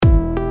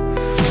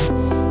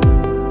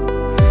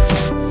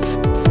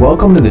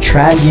Welcome to the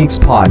Trad Geeks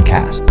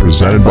Podcast,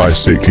 presented by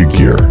Sitka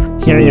Gear.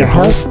 Here are your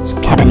hosts,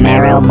 Kevin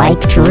Merrow,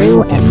 Mike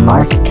Drew, and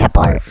Mark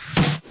Keplart.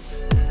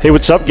 Hey,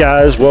 what's up,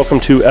 guys? Welcome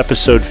to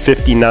episode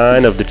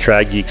 59 of the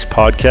Trad Geeks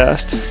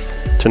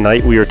Podcast.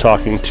 Tonight we are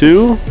talking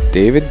to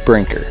David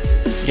Brinker.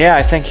 Yeah,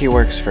 I think he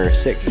works for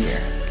Sitka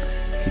Gear.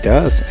 He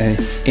does,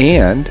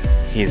 and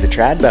he's a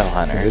trad bow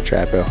hunter. He's a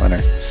trad bow hunter.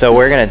 So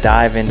we're going to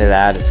dive into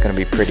that. It's going to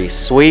be pretty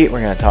sweet.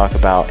 We're going to talk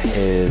about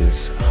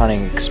his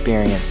hunting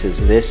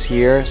experiences this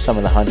year, some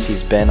of the hunts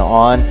he's been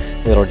on,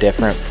 a little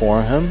different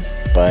for him,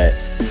 but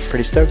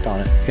pretty stoked on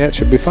it. Yeah, it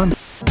should be fun.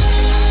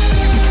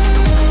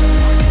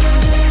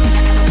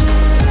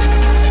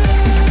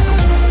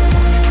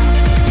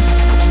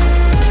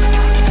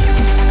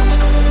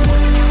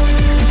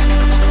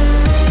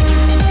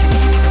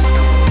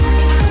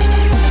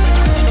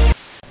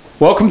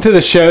 Welcome to the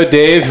show,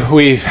 Dave.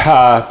 We've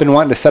been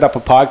wanting to set up a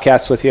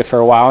podcast with you for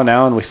a while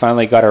now, and we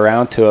finally got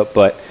around to it.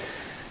 But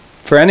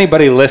for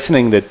anybody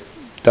listening that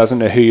doesn't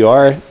know who you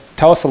are,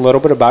 tell us a little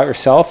bit about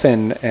yourself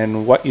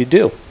and what you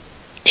do.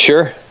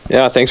 Sure.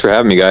 Yeah, thanks for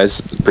having me, guys.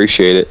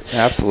 Appreciate it.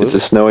 Absolutely. It's a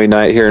snowy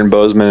night here in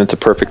Bozeman. It's a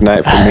perfect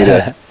night for me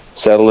to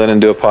settle in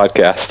and do a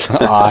podcast.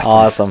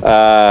 Awesome.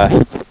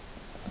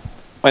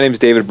 My name's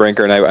David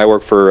Brinker, and I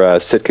work for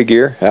Sitka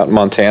Gear out in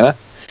Montana.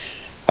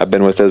 I've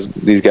been with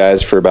these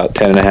guys for about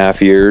 10 and a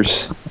half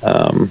years,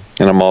 and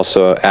I'm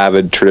also an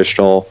avid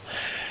bow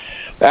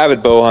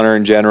hunter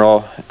in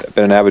general. I've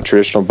been an avid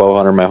traditional bow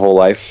hunter my whole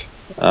life.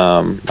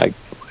 I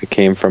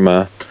came from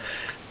my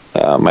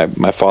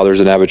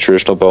father's an avid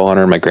traditional bow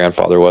hunter, and my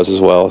grandfather was as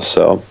well.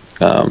 So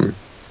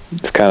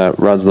it's kind of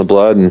runs in the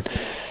blood, and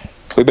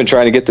we've been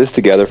trying to get this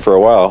together for a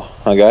while,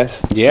 huh,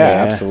 guys?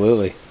 Yeah.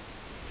 Absolutely.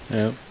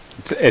 Yep.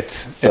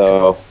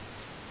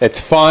 It's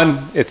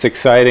fun. It's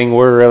exciting.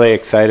 We're really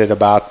excited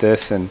about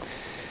this, and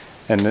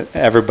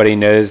everybody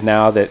knows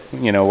now that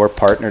we're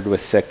partnered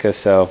with Sitka.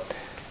 So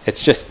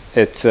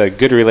it's a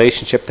good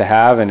relationship to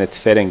have, and it's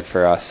fitting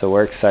for us. So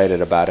we're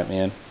excited about it,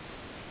 man.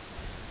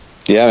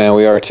 Yeah, man,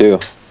 we are too.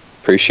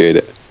 Appreciate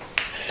it.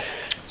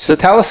 So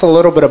tell us a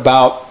little bit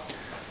about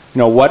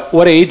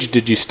what age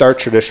did you start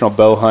traditional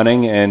bow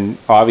hunting? And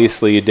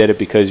obviously you did it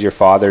because your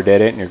father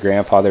did it and your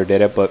grandfather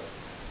did it, but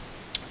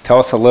tell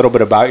us a little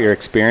bit about your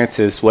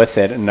experiences with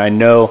it. And I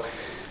know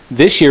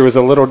this year was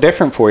a little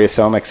different for you,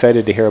 so I'm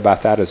excited to hear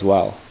about that as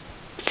well.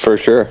 For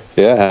sure.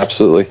 Yeah,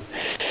 absolutely.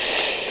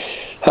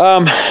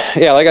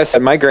 Yeah, like I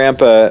said, my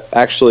grandpa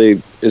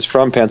actually is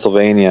from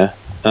Pennsylvania,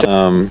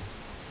 and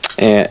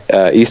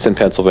Easton,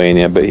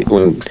 Pennsylvania, but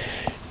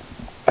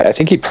I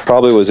think he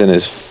probably was in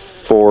his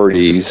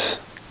 40s.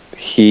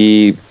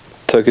 He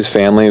took his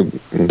family,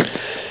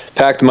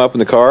 packed them up in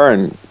the car,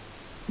 and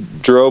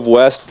drove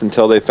west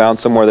until they found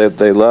somewhere that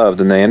they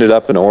loved, and they ended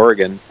up in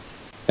Oregon.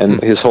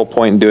 And his whole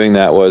point in doing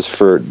that was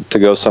to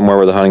go somewhere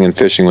where the hunting and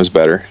fishing was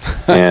better.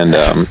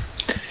 And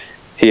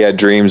he had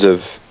dreams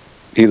of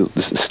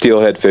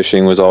steelhead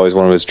fishing was always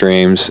one of his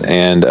dreams,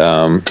 and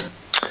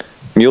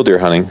mule deer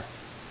hunting.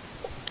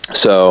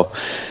 So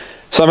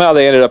somehow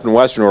they ended up in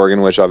Western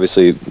Oregon, which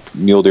obviously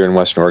mule deer in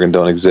Western Oregon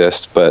don't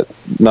exist, but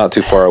not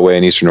too far away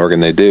in Eastern Oregon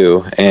they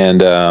do.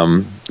 And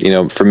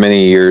for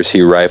many years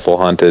he rifle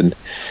hunted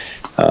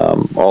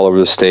all over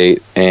the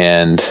state,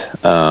 and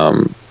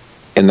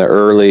in the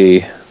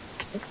early,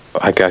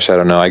 I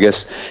don't know, I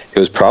guess it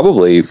was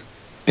probably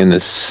in the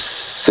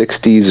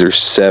 60s or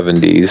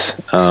 70s,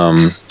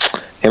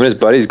 him and his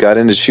buddies got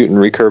into shooting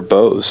recurve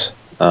bows,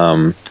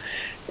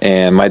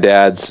 and my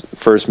dad's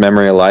first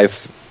memory of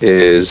life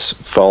is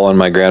following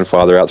my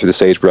grandfather out through the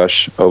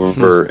sagebrush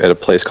over at a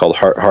place called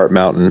Hart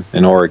Mountain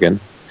in Oregon,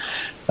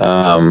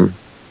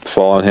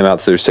 following him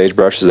out through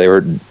sagebrush as they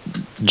were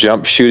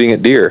jump shooting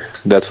at deer.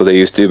 That's what they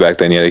used to do back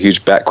then. You had a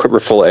huge back quiver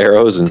full of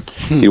arrows, and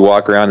you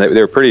walk around. They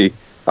were pretty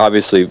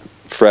obviously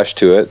fresh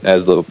to it,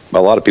 as a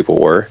lot of people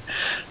were.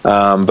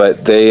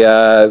 But he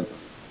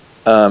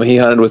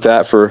hunted with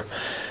that for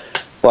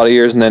a lot of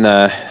years, and then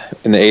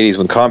in the 80s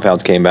when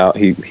compounds came out,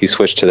 he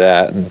switched to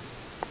that, and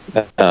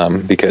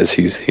because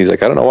he's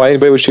like, I don't know why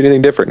anybody would shoot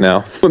anything different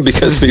now,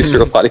 because these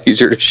are a lot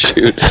easier to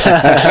shoot.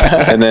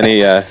 And then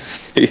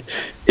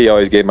he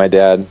always gave my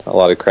dad a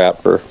lot of crap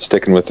for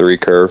sticking with the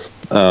recurve.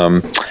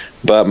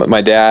 But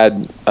my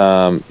dad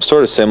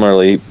sort of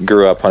similarly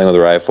grew up hunting with a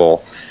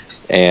rifle,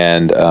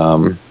 and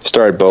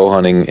started bow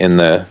hunting in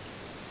the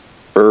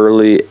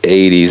early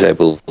 80s, I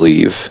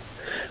believe.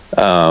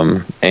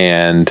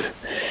 And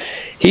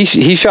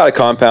he shot a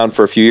compound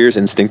for a few years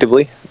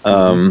instinctively,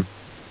 and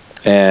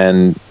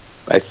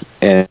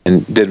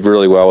did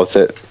really well with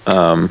it.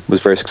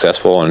 Was very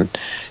successful, and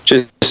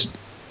just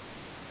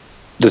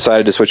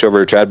decided to switch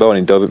over to trad bow,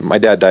 and my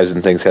dad dives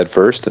in things head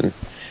first, and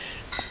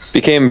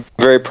became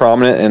very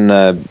prominent in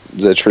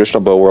the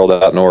traditional bow world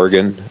out in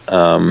Oregon,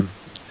 and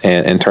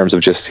in terms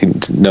of just he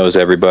knows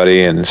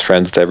everybody and is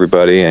friends with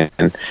everybody,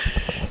 and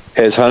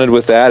has hunted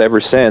with that ever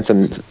since.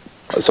 And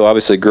so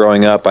obviously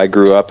growing up, I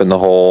grew up in the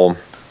whole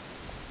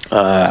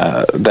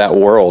that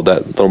world,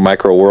 that little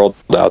micro world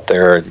out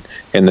there,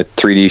 and the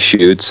 3D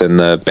shoots and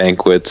the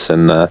banquets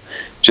and the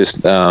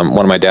just one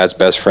of my dad's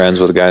best friends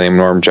with a guy named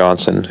Norm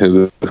Johnson,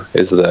 who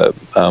is the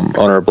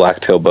owner of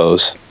Blacktail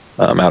Bows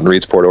out in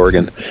Reedsport,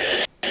 Oregon.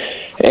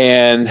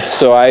 And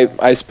so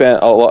I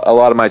spent a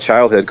lot of my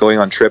childhood going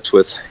on trips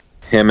with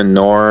him and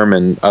Norm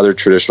and other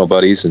traditional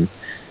buddies, and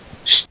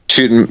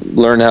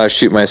learned how to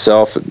shoot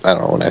myself. I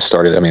don't know when I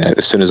started. I mean,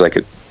 as soon as I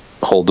could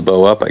hold the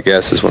bow up, I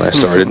guess, is when I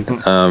started.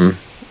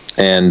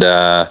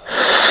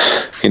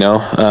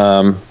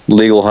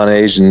 Legal hunt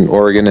age in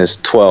Oregon is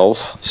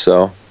 12.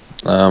 So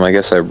I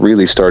guess I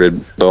really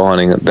started bow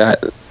hunting at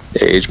that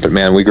age. But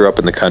man, we grew up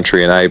in the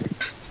country, and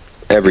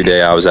every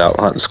day I was out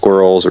hunting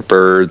squirrels or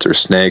birds or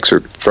snakes or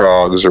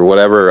frogs or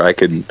whatever I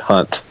could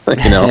hunt,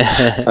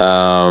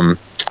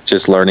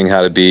 just learning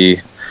how to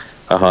be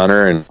a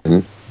hunter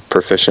and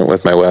proficient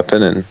with my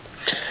weapon. And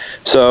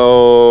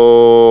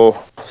so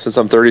since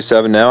I'm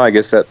 37 now, I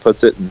guess that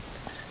puts it,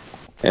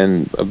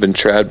 and I've been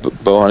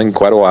trad bow hunting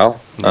quite a while.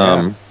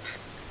 Like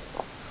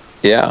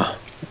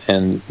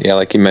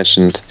you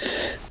mentioned,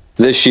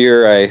 this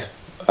year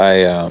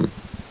I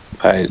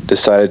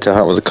decided to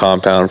hunt with a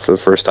compound for the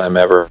first time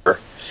ever.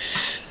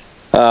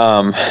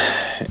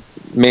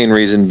 Main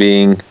reason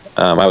being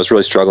I was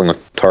really struggling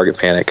with target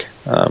panic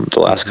the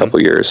last couple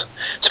of years,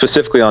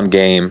 specifically on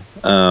game.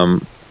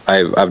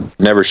 I've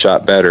never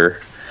shot better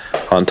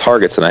on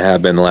targets than I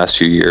have been the last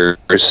few years.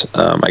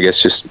 I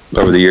guess just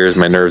over the years,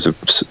 my nerves have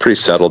pretty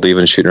settled.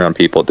 Even shooting around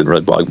people, it didn't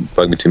really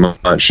bug me too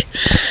much.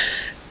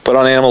 But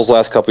on animals, the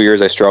last couple of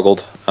years, I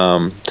struggled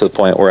to the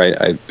point where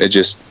it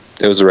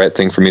was the right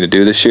thing for me to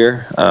do this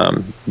year.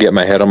 Get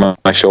my head on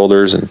my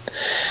shoulders and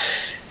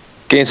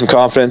gain some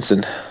confidence.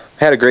 And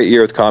had a great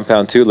year with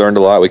compound too. Learned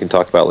a lot. We can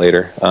talk about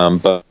later.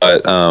 But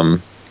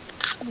the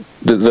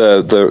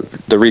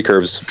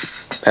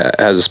recurves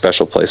has a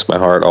special place in my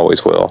heart.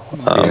 Always will.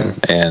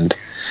 And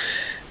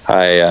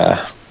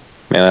I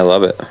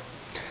love it.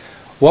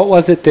 What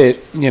was it that,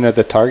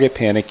 the target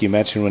panic you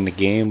mentioned when the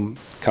game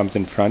comes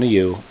in front of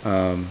you?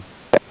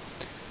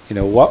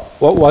 What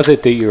was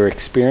it that you were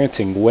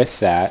experiencing with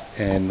that,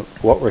 and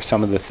what were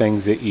some of the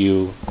things that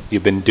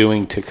you've been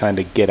doing to kind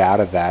of get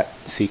out of that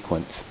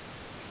sequence?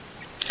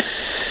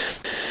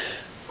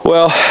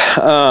 Well,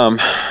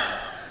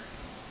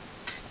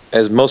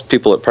 as most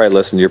people that probably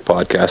listen to your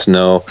podcast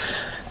know,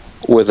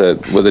 with a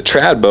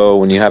trad bow,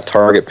 when you have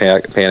target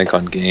panic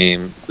on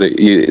game,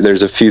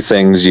 there's a few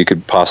things you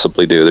could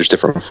possibly do. There's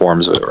different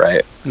forms of it,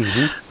 right?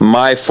 Mm-hmm.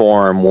 My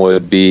form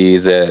would be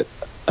that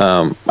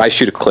I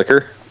shoot a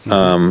clicker,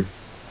 and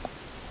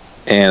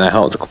I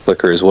hunt with a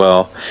clicker as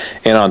well.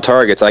 And on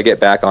targets, I get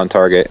back on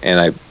target,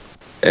 and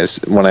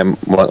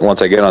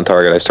once I get on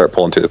target, I start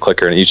pulling through the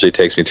clicker, and it usually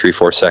takes me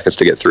 3-4 seconds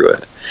to get through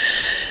it.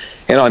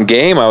 And on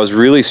game, I was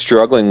really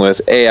struggling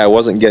with I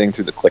wasn't getting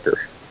through the clicker.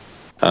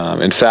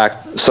 In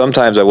fact,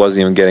 sometimes I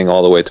wasn't even getting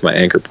all the way to my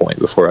anchor point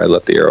before I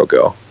let the arrow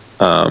go.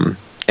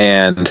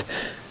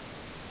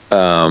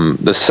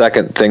 The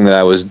second thing that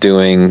I was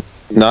doing,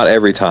 not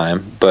every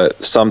time,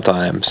 but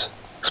sometimes,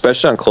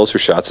 especially on closer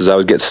shots, is I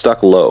would get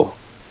stuck low.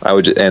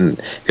 And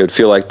it would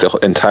feel like the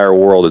entire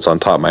world is on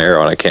top of my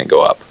arrow and I can't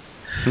go up.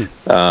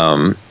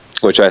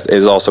 Which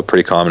is also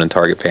pretty common in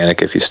target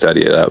panic if you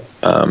study it up.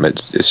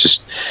 It's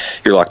just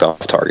you're locked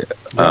off target.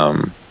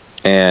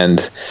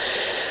 And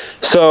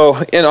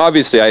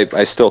obviously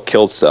I still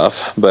killed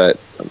stuff, but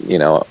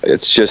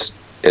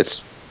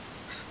it's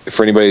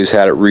for anybody who's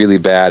had it really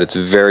bad, it's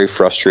very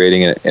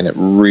frustrating, and it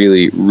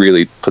really,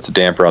 really puts a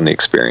damper on the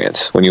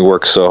experience when you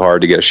work so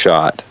hard to get a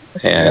shot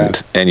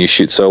and you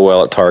shoot so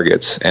well at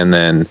targets, and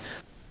then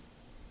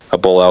a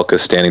bull elk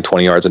is standing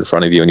 20 yards in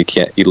front of you and you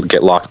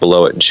get locked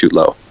below it and shoot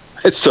low.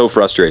 It's so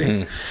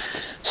frustrating.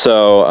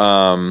 So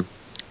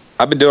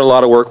I've been doing a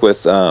lot of work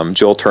with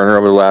Joel Turner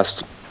over the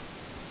last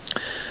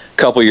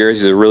couple years.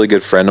 He's a really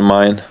good friend of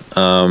mine,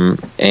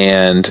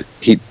 and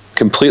he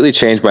completely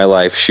changed my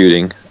life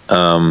shooting.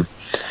 And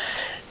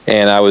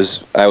I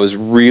was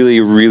really,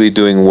 really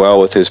doing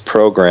well with his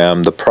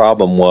program. The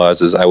problem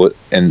was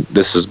and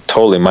this is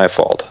totally my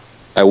fault,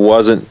 I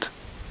wasn't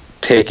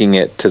taking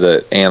it to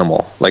the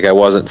animal. Like, I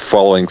wasn't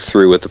following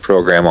through with the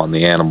program on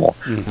the animal.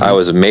 Mm-hmm. I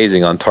was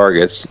amazing on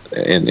targets,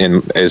 and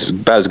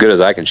as good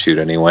as I can shoot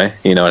anyway.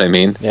 You know what I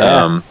mean?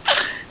 Yeah.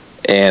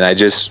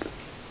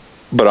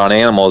 But on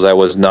animals, I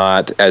was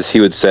not, as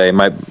he would say,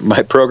 my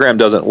program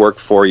doesn't work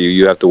for you.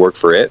 You have to work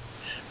for it.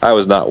 I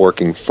was not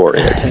working for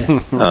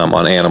it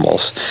on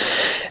animals.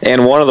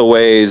 And one of the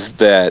ways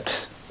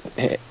that,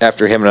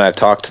 after him and I have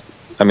talked,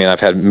 I've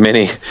had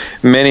many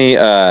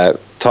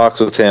talks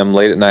with him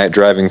late at night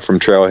driving from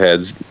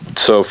trailheads,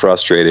 so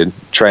frustrated,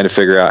 trying to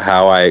figure out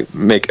how I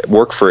make it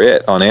work for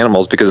it on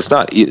animals, because it's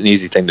not an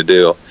easy thing to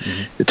do.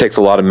 Mm-hmm. It takes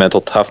a lot of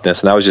mental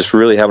toughness, and I was just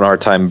really having a hard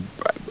time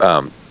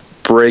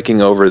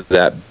breaking over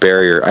that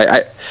barrier.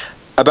 I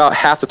about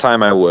half the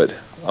time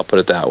I'll put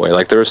it that way.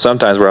 Like, there were some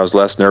times where I was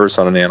less nervous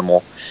on an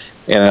animal,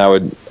 and I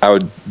would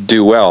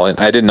do well, and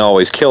I didn't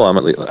always kill him.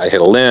 I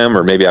hit a limb,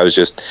 or maybe I'd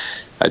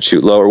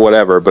shoot low or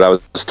whatever, but I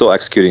was still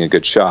executing a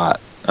good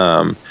shot.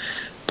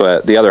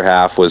 But the other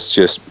half was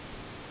it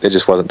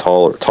just wasn't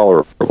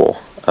tolerable.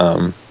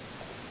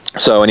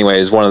 So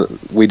anyways,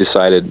 we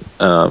decided,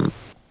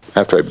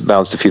 after I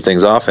bounced a few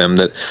things off him,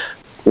 that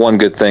one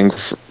good thing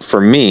for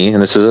me,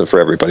 and this isn't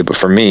for everybody, but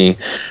for me,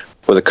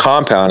 with a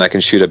compound, I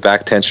can shoot a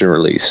back tension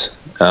release.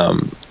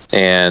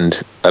 And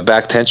a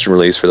back tension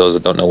release, for those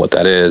that don't know what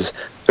that is,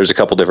 there's a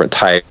couple different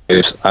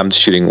types. I'm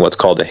shooting what's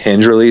called a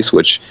hinge release,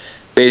 which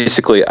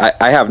basically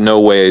I have no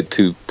way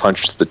to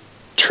punch the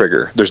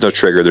trigger. There's no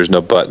trigger, there's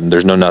no button,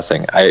 there's no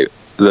nothing.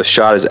 The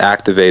shot is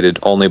activated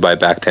only by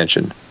back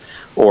tension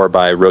or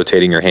by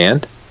rotating your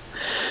hand.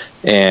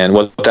 And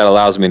what that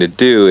allows me to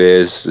do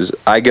is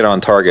I get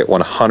on target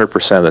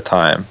 100% of the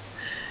time.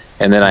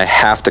 And then I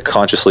have to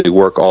consciously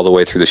work all the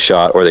way through the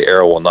shot or the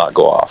arrow will not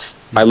go off.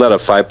 I let a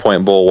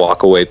 5-point bull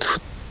walk away.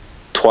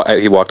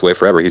 He walked away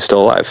forever. He's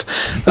still alive.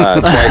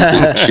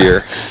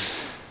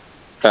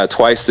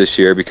 Twice this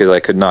year because I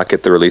could not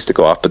get the release to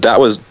go off. But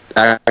that was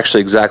actually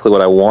exactly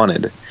what I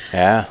wanted.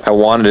 Yeah. I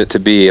wanted it to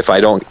be, if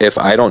I don't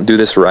do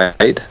this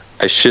right,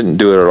 I shouldn't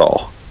do it at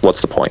all.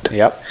 What's the point?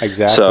 Yep,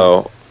 exactly.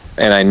 So,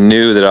 and I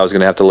knew that I was going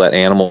to have to let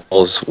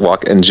animals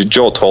walk. And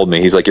Joel told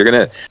me, he's like, you're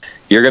gonna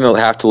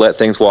have to let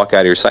things walk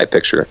out of your sight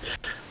picture.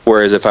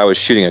 Whereas if I was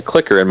shooting a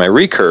clicker in my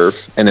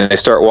recurve and then they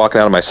start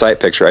walking out of my sight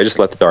picture, I just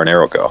let the darn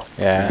arrow go.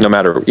 Yeah. No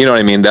matter, you know what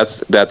I mean? That's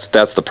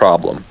the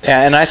problem.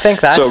 Yeah, and I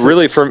think that's so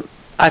really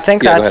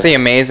that's the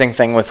amazing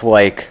thing with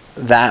like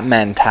that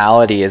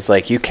mentality is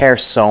like you care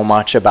so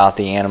much about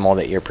the animal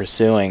that you're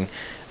pursuing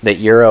that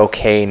you're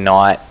okay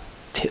not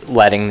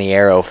letting the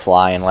arrow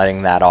fly and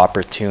letting that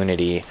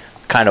opportunity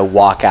kind of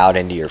walk out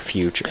into your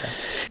future.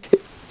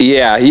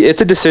 Yeah,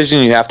 it's a decision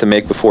you have to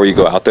make before you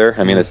go out there.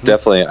 I mean, it's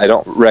definitely, I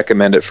don't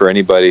recommend it for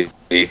anybody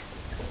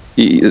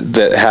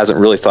that hasn't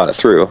really thought it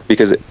through,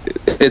 because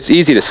it's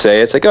easy to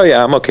say. It's like, oh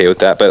yeah, I'm okay with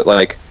that. But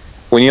like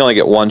when you only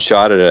get one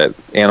shot at an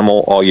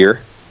animal all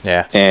year,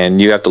 yeah,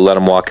 and you have to let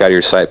them walk out of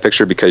your sight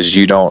picture because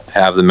you don't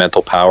have the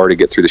mental power to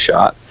get through the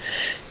shot,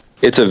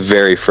 it's a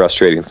very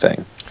frustrating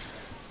thing.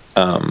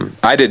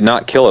 I did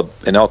not kill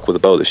an elk with a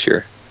bow this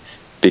year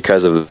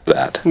because of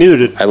that. Neither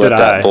did I. Let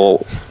that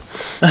bull.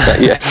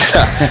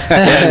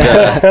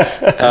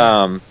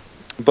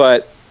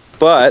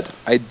 But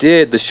I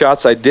did, the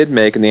shots I did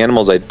make and the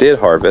animals I did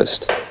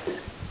harvest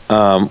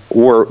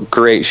were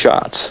great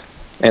shots,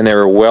 and they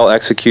were well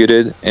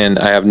executed, and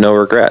I have no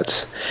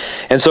regrets.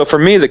 And so for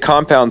me, the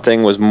compound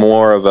thing was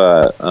more of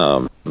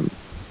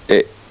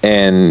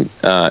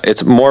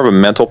it's more of a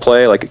mental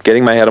play, like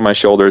getting my head on my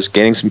shoulders,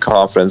 gaining some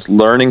confidence,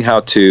 learning how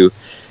to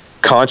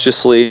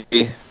consciously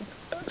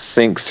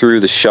think through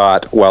the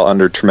shot while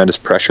under tremendous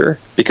pressure,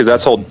 because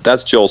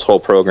that's Joel's whole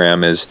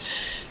program, is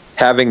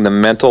having the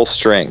mental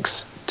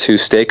strength to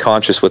stay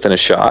conscious within a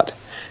shot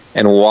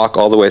and walk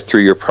all the way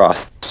through your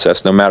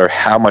process no matter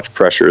how much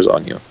pressure is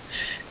on you.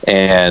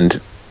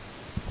 And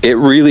it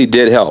really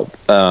did help.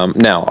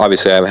 Now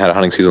obviously I haven't had a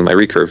hunting season with my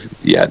recurve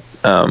yet,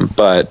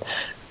 but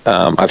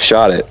I've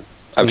shot it.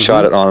 I've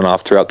shot it on and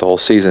off throughout the whole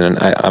season, and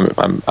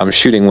I'm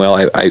shooting well.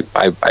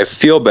 I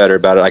feel better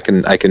about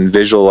it. I can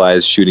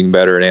visualize shooting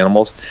better at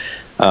animals.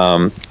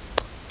 I'll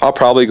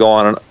probably go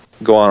on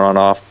and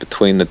off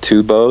between the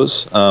two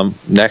bows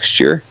next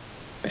year,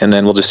 and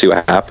then we'll just see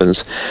what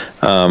happens.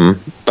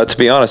 But to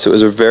be honest, it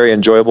was a very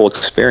enjoyable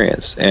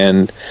experience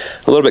and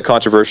a little bit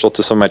controversial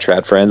to some of my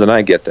trad friends, and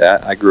I get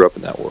that. I grew up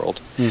in that world.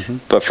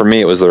 But for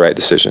me, it was the right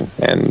decision,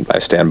 and I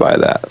stand by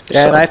that.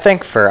 Yeah, and I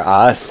think for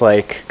us,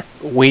 like,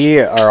 we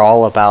are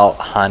all about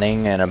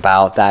hunting and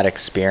about that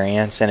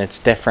experience, and it's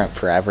different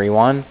for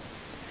everyone.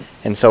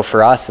 And so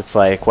for us, it's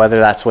like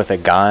whether that's with a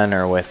gun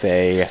or with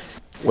a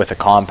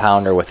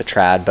compound or with a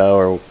trad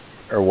bow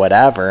or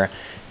whatever,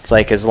 it's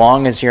like as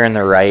long as you're in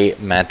the right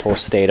mental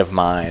state of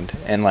mind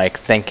and like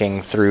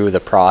thinking through the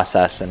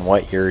process and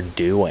what you're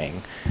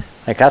doing,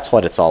 like that's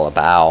what it's all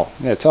about.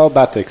 Yeah, it's all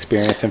about the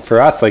experience. And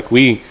for us, like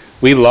we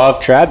love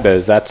trad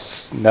bows.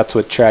 That's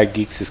what Trad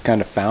Geeks is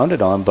kind of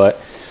founded on. But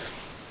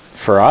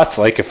for us,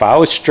 like if I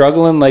was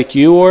struggling like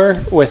you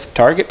were with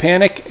target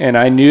panic and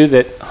I knew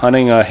that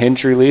hunting a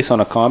hinge release on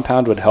a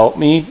compound would help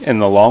me in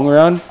the long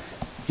run,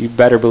 you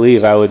better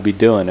believe I would be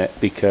doing it,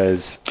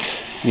 because,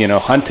 you know,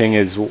 hunting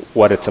is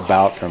what it's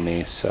about for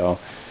me. So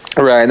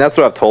right, and that's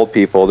what I've told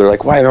people. They're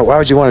like, why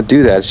would you want to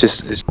do that? It's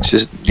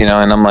just you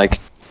know, and I'm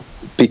like,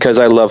 because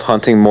I love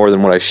hunting more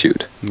than what I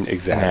shoot.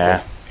 Exactly.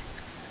 Yeah.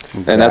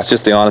 Exactly. And that's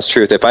just the honest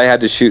truth. If I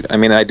had to shoot, I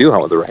mean, I do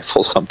hunt with a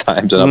rifle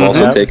sometimes, and I've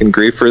also taken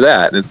grief for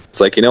that. And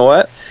it's like, you know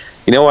what?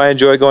 You know why I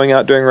enjoy going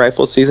out during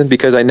rifle season?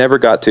 Because I never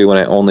got to when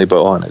I only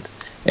bow hunted.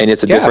 And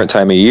it's a different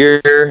time of year.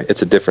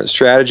 It's a different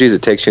strategies.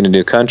 It takes you into a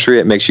new country.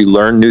 It makes you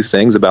learn new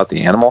things about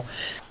the animal.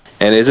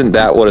 And isn't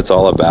that what it's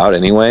all about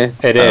anyway?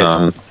 It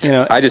is. You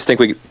know, I just think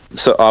we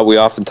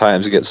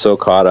oftentimes get so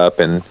caught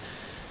up in,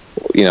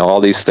 you know, all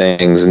these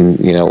things, and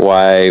you know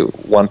why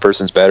one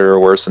person's better or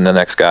worse than the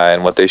next guy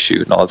and what they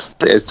shoot and all.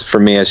 For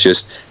me, it's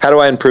just, how do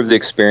I improve the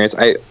experience?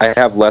 I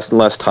have less and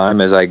less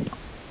time as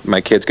my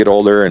kids get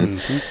older,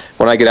 and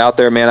when I get out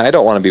there, man, I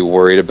don't want to be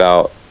worried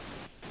about,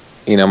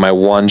 you know, my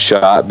one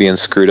shot being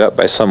screwed up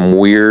by some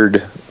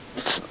weird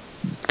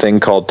thing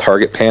called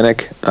target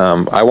panic.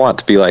 I want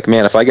to be like,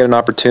 man, if I get an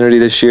opportunity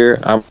this year,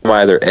 I'm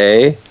either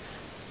A,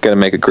 going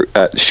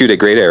to shoot a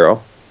great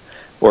arrow,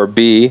 or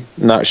B,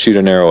 not shoot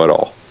an arrow at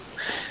all.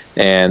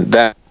 And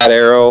that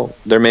arrow,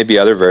 there may be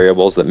other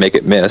variables that make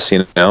it miss.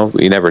 You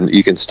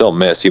can still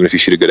miss even if you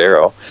shoot a good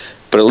arrow.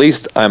 But at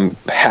least I'm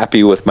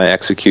happy with my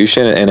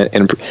execution, and it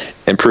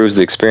improves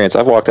the experience.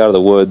 I've walked out of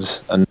the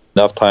woods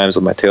enough times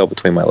with my tail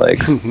between my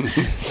legs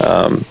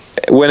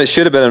when it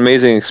should have been an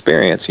amazing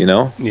experience.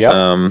 Yep.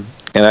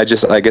 And I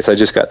guess I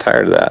just got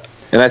tired of that.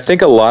 And I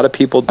think a lot of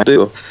people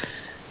do,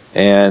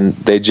 and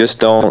they just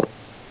don't.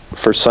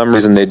 For some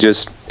reason, I don't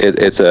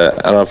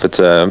know if it's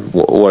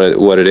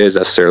what it is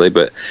necessarily,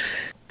 but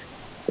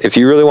if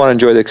you really want to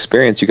enjoy the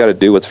experience, you got to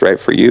do what's right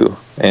for you,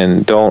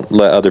 and don't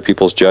let other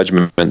people's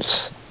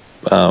judgments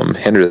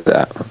hinder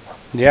that.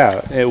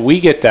 Yeah, we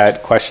get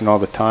that question all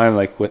the time.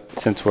 Like,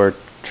 since we're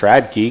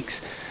trad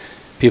geeks,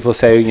 people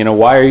say,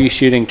 why are you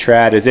shooting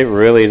trad? Is it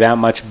really that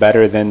much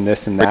better than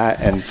this and that?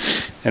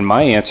 And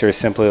my answer is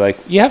simply like,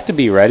 you have to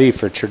be ready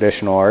for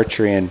traditional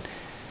archery, and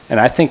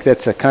I think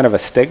that's a kind of a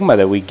stigma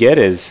that we get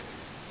is,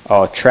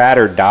 trad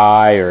or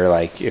die, or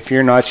like if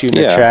you're not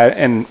shooting a trad.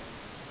 And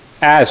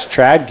as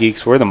trad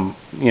geeks, we're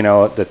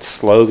the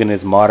slogan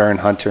is modern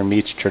hunter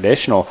meets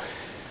traditional.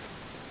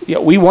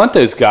 We want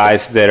those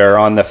guys that are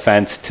on the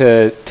fence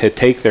to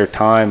take their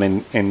time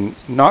and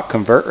not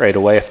convert right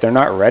away if they're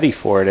not ready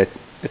for it.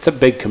 It's a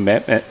big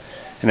commitment,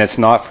 and it's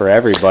not for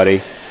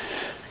everybody.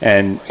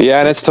 And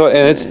it's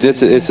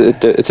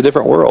a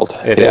different world.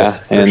 It is,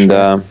 and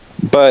sure.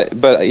 But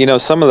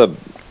some of the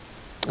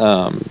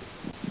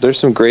there's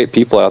some great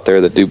people out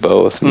there that do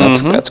both, and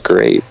that's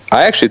great.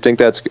 I actually think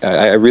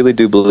I really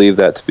do believe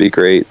that to be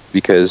great,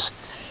 because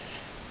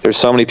there's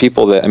so many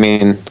people that,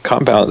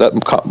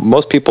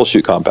 most people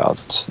shoot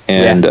compounds,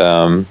 and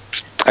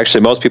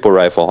actually most people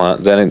rifle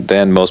hunt,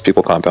 then most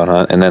people compound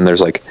hunt, and then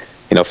there's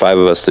 5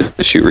 of us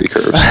that shoot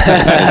recurves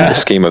in the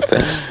scheme of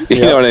things.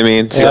 You know what I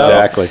mean? So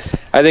exactly.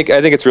 I think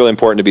it's really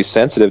important to be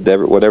sensitive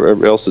to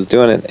whatever else is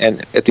doing it,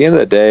 and at the end of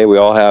the day, we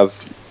all have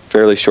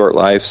fairly short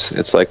lives.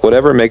 It's like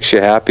whatever makes you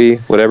happy,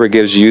 whatever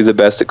gives you the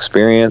best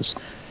experience.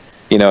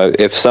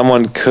 If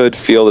someone could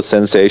feel the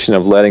sensation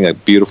of letting a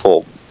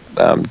beautiful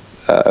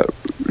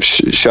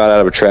shot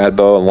out of a trad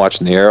bow and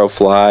watching the arrow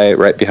fly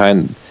right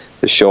behind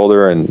the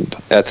shoulder and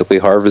ethically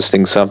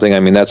harvesting something,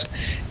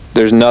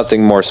 there's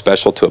nothing more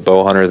special to a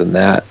bow hunter than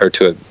that, or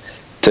to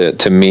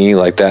me,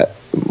 like that.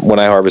 When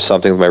I harvest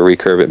something with my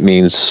recurve, it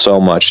means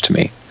so much to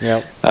me.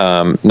 Yep.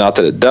 Not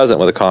that it doesn't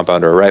with a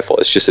compound or a rifle.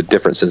 It's just a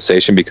different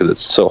sensation because it's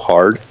so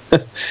hard,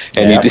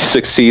 and you just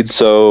succeed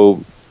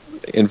so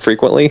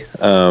infrequently.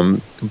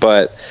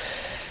 But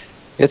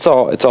it's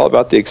all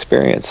about the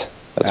experience.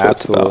 That's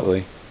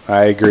absolutely.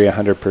 I agree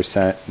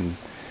 100%. And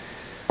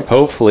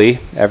hopefully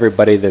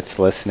everybody that's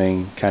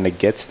listening kind of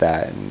gets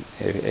that. And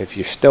if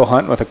you're still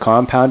hunting with a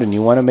compound and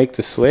you want to make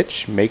the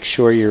switch, make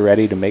sure you're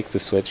ready to make the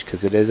switch,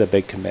 because it is a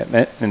big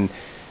commitment.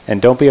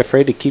 And don't be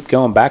afraid to keep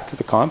going back to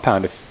the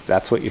compound if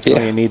that's what you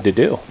feel you need to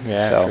do.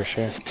 Yeah, for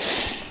sure.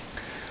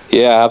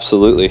 Yeah,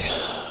 absolutely.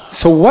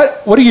 So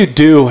what do you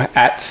do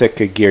at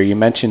Sitka Gear? You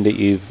mentioned that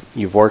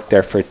you've worked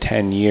there for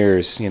 10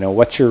 years.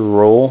 What's your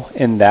role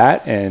in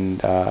that?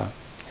 And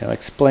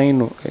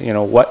explain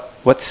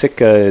what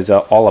Sitka is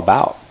all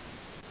about.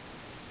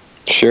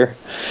 Sure.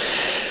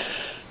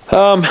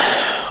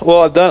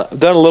 Well, I've done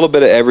a little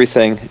bit of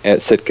everything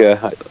at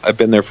Sitka. I've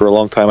been there for a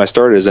long time. I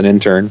started as an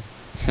intern,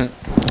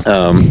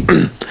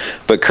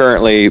 but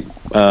currently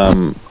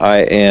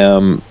I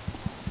am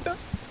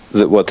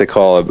what they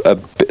call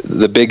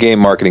the big game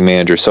marketing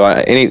manager. So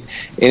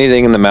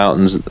anything in the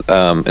mountains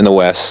in the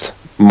West,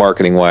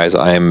 marketing wise,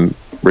 I am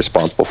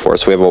responsible for.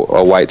 So we have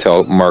a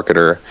whitetail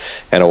marketer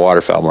and a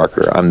waterfowl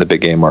marketer. I'm the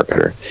big game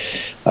marketer.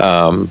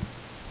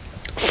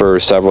 For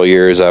several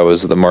years, I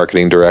was the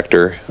marketing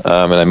director,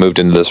 and I moved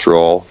into this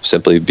role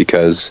simply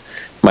because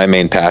my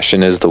main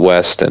passion is the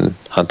West and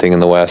hunting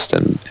in the West,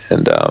 and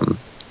that's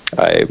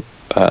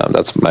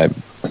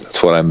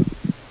what I'm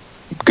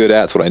good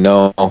at. It's what I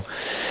know.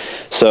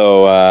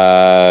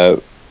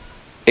 So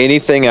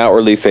anything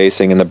outwardly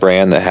facing in the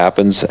brand that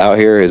happens out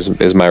here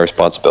is my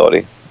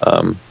responsibility.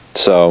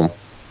 So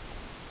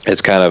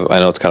it's I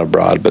know it's kind of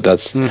broad, but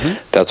that's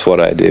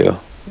what I do.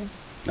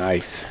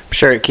 Nice. I'm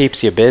sure it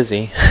keeps you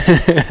busy.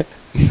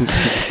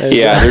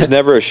 There's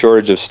never a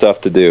shortage of stuff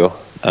to do.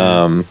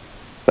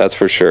 That's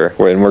for sure.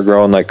 We're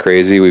growing like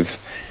crazy. We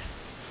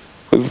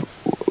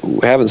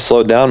haven't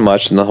slowed down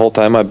much in the whole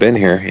time I've been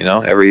here.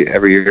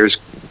 Every year's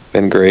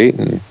been great,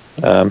 and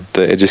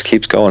it just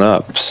keeps going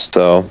up.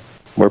 So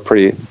we're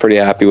pretty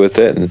happy with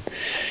it, and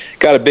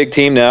got a big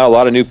team now. A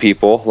lot of new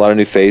people, a lot of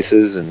new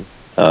faces, and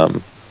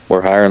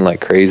we're hiring like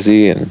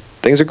crazy, and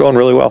things are going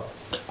really well.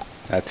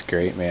 That's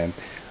great, man.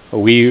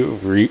 We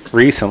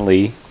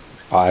recently,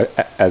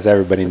 as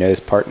everybody knows,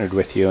 partnered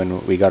with you,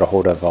 and we got a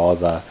hold of all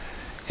the,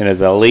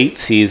 the late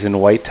season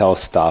whitetail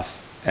stuff.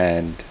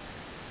 And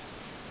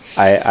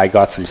I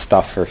got some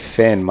stuff for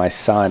Finn, my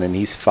son, and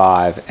he's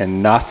 5,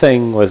 and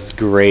nothing was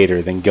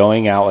greater than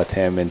going out with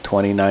him in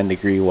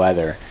 29-degree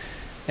weather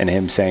and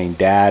him saying,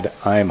 "Dad,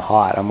 I'm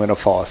hot. I'm going to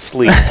fall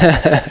asleep."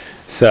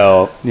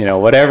 So,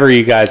 whatever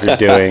you guys are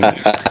doing,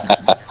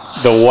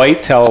 the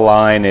whitetail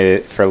line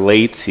for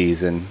late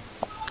season,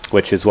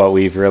 which is what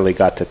we've really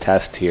got to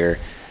test here,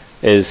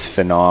 is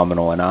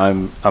phenomenal, and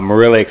I'm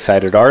really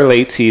excited. Our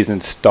late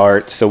season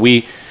starts, so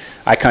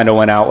I kind of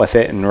went out with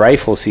it in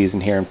rifle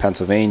season here in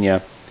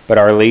Pennsylvania, but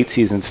our late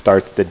season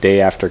starts the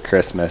day after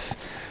Christmas.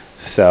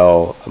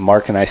 So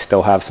Mark and I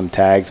still have some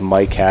tags.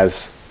 Mike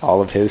has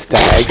all of his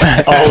tags.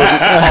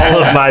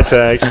 all of my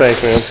tags.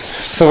 Thanks, man.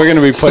 So we're going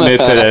to be putting it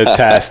to the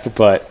test,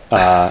 but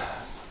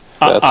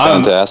That's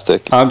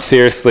fantastic. I'm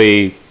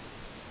seriously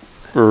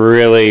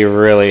really,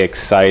 really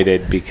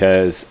excited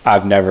because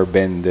I've never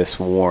been this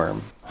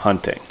warm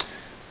hunting.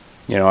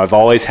 I've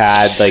always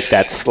had like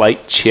that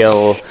slight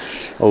chill,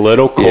 a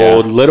little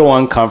cold, little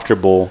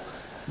uncomfortable,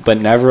 but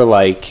never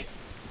like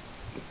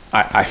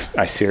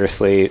I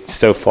seriously,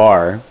 so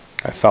far,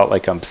 I felt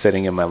like I'm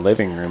sitting in my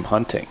living room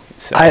hunting.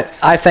 So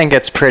I think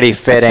it's pretty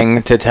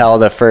fitting to tell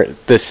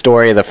the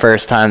story the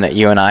first time that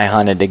you and I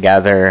hunted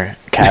together,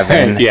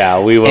 Kevin.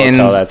 Yeah, we will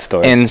tell that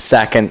story. In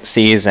second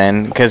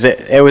season, because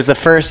it was the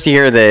first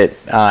year that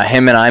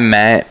him and I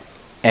met,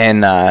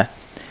 and I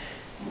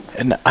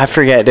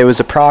forget, it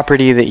was a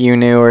property that you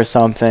knew or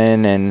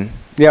something, and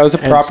yeah, it was a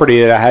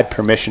property that I had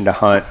permission to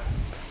hunt,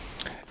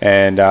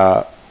 and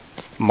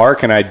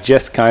Mark and I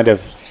just kind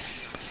of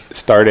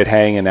started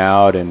hanging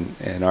out,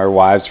 and our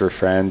wives were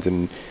friends,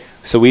 and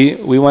so we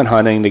went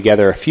hunting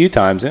together a few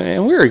times,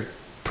 and we were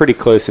pretty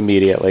close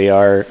immediately.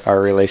 Our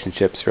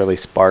relationships really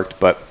sparked,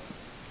 but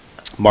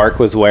Mark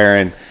was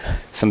wearing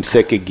some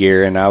Sitka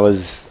gear, and I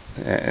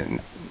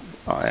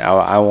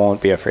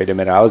won't be afraid to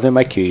admit it, I was in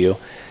my QU,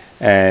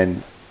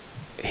 and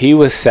he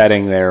was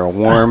sitting there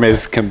warm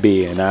as can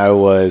be, and I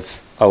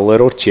was a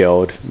little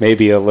chilled,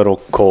 maybe a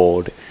little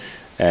cold,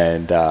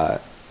 and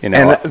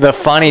And the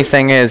funny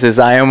thing is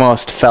I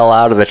almost fell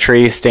out of the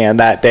tree stand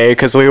that day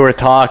because we were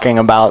talking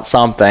about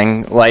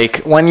something. Like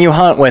when you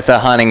hunt with a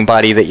hunting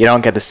buddy that you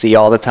don't get to see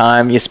all the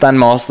time, you spend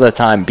most of the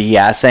time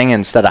BSing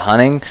instead of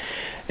hunting.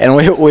 And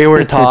we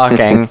were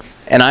talking,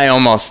 and I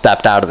almost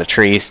stepped out of the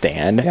tree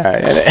stand.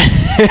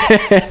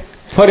 Yeah,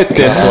 put it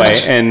this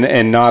way,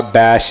 and not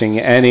bashing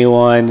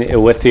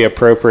anyone, with the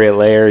appropriate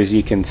layers,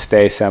 you can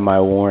stay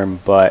semi-warm,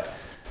 but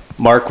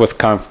Mark was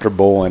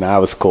comfortable and I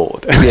was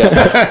cold.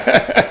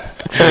 Yeah.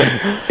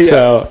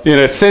 So,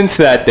 since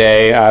that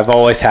day, I've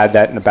always had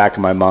that in the back of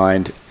my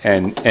mind,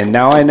 and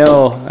now I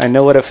know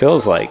what it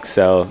feels like.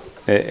 So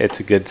it's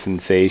a good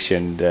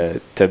sensation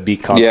to be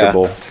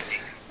comfortable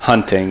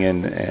hunting,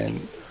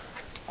 and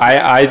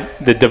I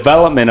the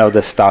development of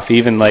the stuff,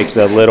 even like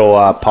the little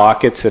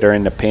pockets that are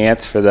in the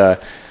pants for the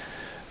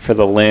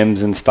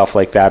limbs and stuff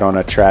like that on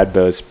a trad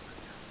bow,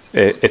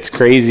 it's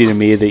crazy to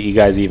me that you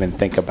guys even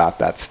think about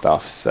that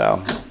stuff.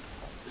 So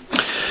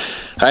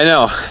I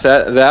know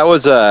that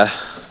was and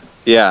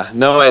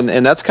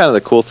that's kind of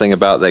the cool thing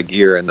about that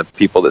gear, and the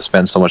people that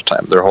spend so much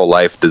time, their whole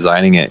life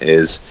designing it,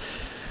 is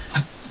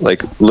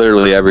like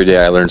literally every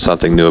day I learn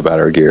something new about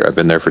our gear. I've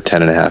been there for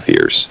 10 and a half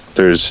years.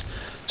 There's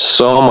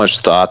so much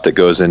thought that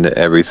goes into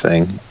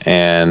everything,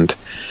 and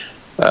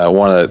John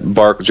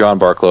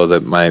Barklow,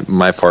 that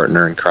my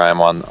partner in crime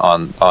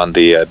on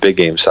the big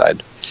game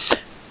side,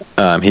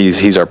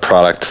 he's our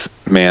product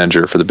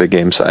manager for the big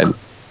game side.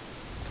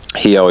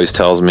 He always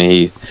tells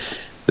me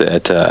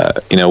that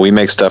we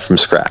make stuff from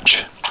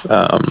scratch.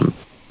 When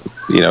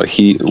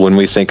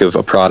we think of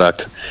a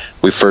product,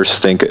 we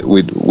first think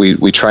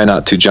we try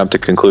not to jump to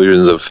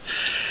conclusions of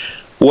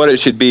what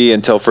it should be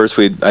until first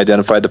we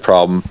identified the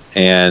problem.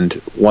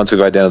 And once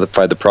we've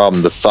identified the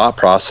problem, the thought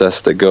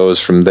process that goes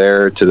from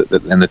there to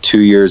the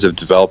 2 years of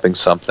developing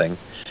something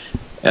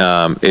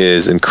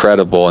is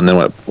incredible. And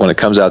then when it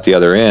comes out the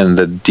other end,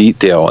 the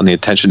detail and the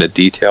attention to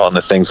detail and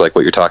the things like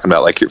what you're talking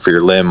about, like for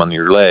your limb on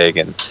your leg,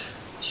 and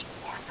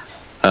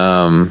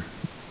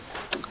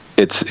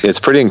it's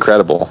pretty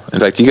incredible. In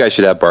fact, you guys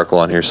should have Barkle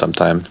on here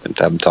sometime and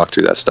have him talk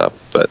through that stuff.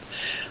 But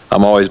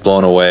I'm always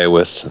blown away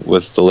with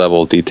the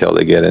level of detail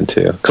they get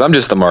into, because I'm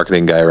just the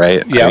marketing guy,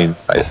 right? Yeah. I mean,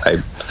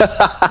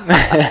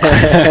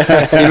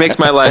 he makes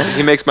my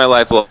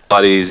life a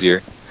lot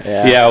easier.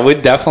 Yeah,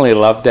 we'd definitely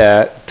love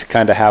to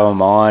kind of have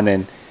him on.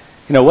 And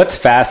what's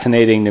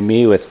fascinating to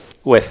me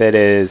with it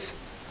is,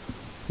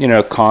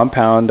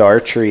 compound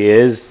archery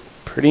is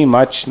pretty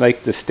much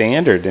like the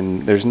standard,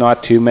 and there's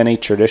not too many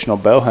traditional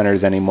bow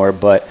hunters anymore,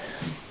 but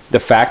the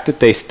fact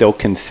that they still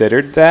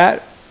considered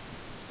that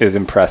is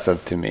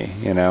impressive to me,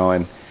 and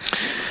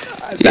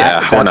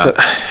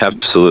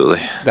absolutely.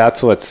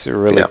 That's what's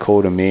really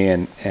cool to me.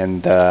 And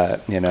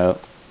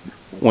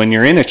when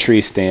you're in a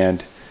tree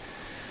stand,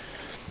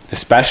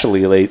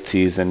 especially late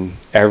season,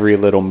 every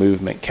little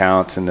movement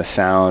counts, and the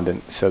sound,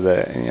 and so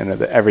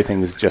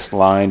everything is just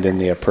lined in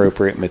the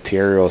appropriate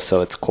material,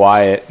 so it's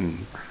quiet,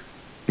 and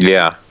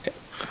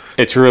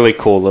it's really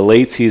cool. The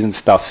late season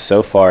stuff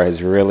so far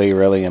has really,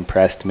 really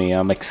impressed me.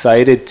 I'm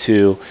excited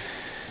to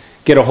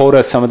get a hold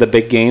of some of the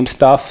big game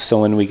stuff.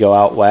 So when we go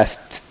out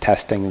west,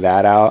 testing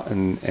that out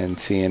and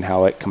seeing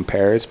how it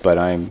compares. But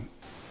I'm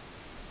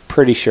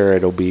pretty sure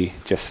it'll be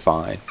just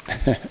fine.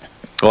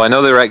 Well, I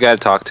know the right guy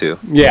to talk to.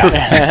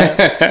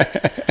 Yeah.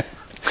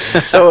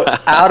 So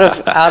out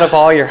of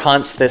all your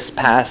hunts this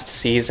past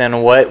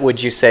season, what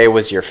would you say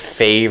was your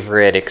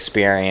favorite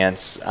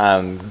experience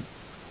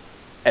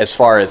as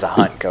far as a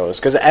hunt goes?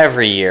 Because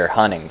every year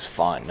hunting's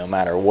fun, no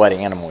matter what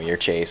animal you're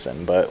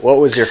chasing. But what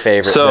was your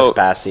favorite this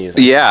past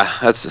season? Yeah,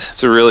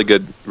 that's a really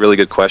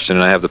good question,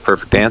 and I have the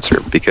perfect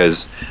answer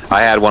because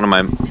I had one of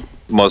my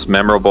most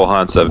memorable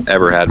hunts I've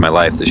ever had in my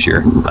life this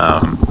year.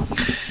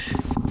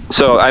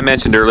 So I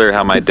mentioned earlier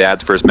how my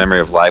dad's first memory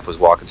of life was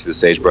walking through the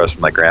sagebrush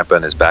with my grandpa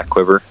and his back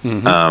quiver.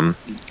 Mm-hmm.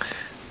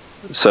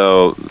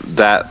 So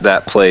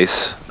that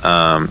place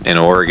in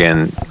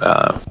Oregon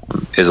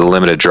is a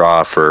limited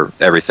draw for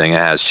everything. It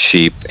has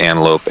sheep,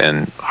 antelope,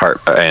 and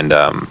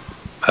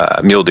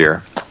mule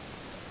deer.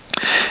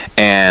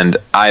 And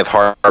I've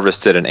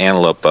harvested an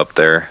antelope up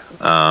there.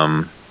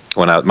 My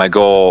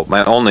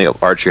only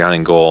archery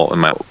hunting goal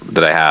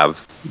that I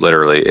have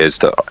literally is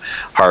to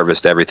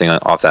harvest everything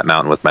off that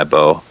mountain with my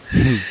bow.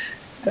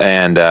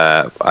 And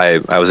I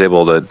was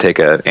able to take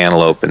an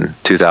antelope in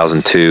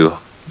 2002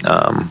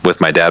 with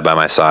my dad by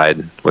my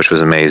side, which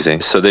was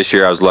amazing. So this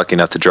year I was lucky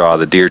enough to draw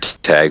the deer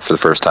tag for the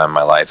first time in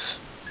my life,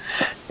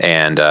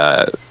 and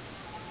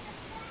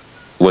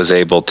was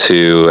able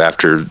to,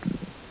 after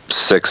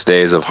 6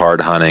 days of hard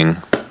hunting,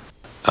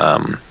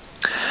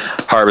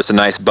 harvest a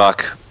nice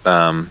buck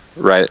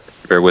right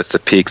there with the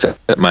peak that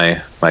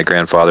my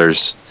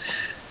grandfather's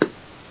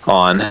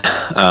on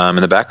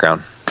in the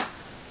background.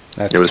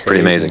 It was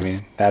pretty amazing.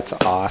 Man. That's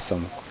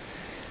awesome.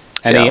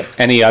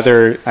 Any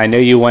other? I know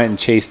you went and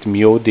chased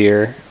mule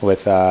deer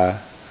with the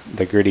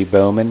Gritty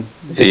Bowman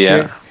this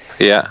year.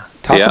 Yeah.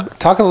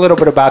 Talk a little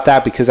bit about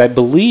that, because I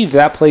believe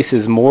that place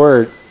is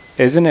more.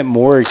 Isn't it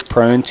more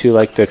prone to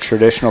like the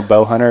traditional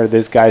bow hunter?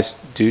 Those guys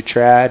do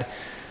trad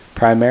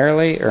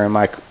primarily, or am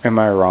I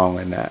wrong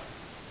in that?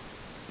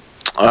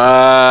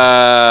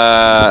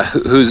 I'm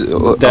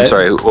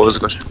sorry. What was the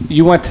question?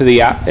 You went to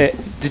the.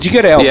 Did you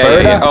go to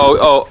Alberta? Yeah.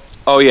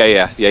 Oh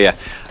yeah. Yeah.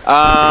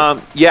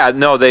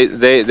 No, they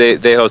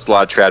host a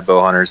lot of trad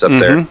bow hunters up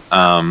there.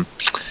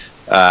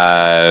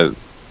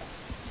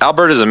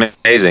 Alberta's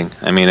amazing.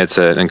 I mean, it's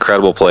an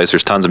incredible place.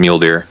 There's tons of mule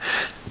deer.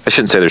 I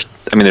shouldn't say there's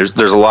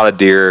a lot of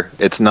deer.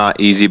 It's not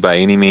easy by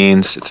any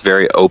means. It's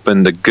very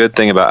open. The good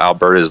thing about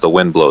Alberta is the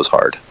wind blows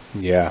hard.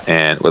 Yeah.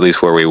 And at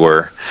least where we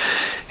were.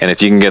 And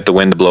if you can get the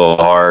wind to blow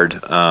hard,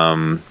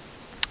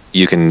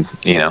 you can,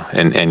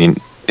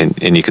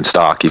 and you can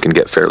stalk, you can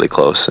get fairly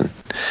close. And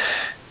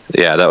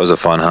yeah, that was a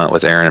fun hunt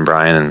with Aaron and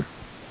Brian. And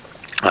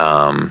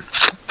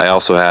I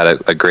also had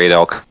a great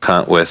elk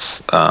hunt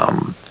with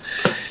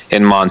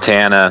in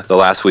Montana the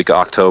last week of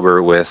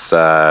October with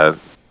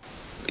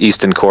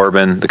Easton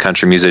Corbin, the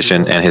country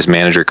musician, and his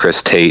manager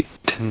Chris Tate,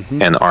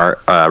 and our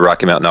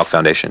Rocky Mountain Elk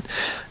Foundation.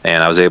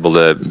 And I was able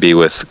to be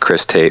with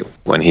Chris Tate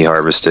when he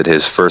harvested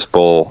his first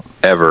bull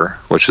ever,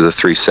 which was a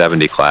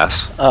 370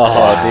 class.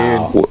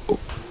 Oh,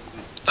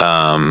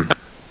 dude!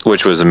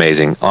 Which was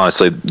amazing.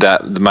 Honestly,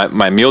 that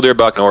my mule deer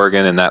buck in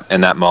Oregon, in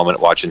that moment,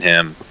 watching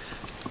him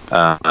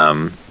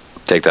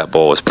take that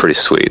bull was pretty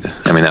sweet.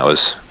 I mean, that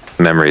was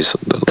memories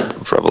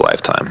of a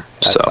lifetime.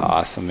 That's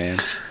awesome, man.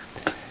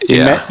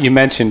 You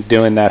mentioned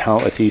doing that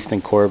hunt with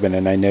Easton Corbin,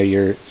 and I know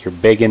you're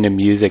big into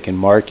music, and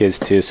Mark is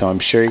too, so I'm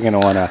sure you're going to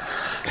want to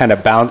kind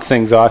of bounce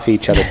things off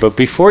each other. But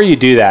before you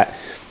do that,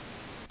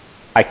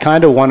 I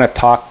kind of want to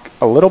talk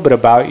a little bit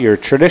about your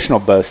traditional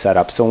bow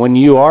setup. So when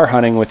you are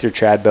hunting with your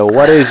trad bow,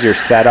 what is your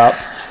setup,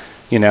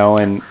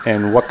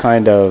 and what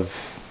kind of,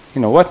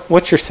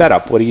 what's your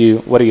setup? What do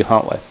you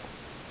hunt with?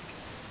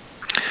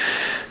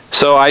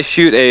 So I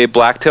shoot a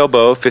blacktail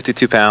bow,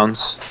 52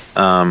 pounds,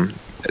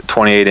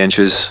 28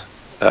 inches.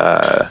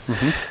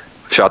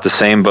 Shot the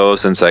same bow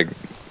since I've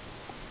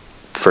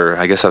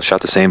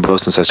shot the same bow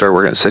since I started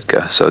working at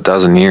Sitka, so a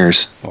dozen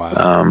years.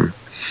 Wow.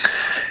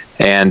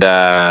 And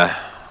the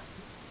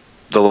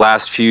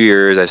last few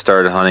years I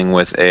started hunting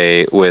with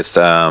I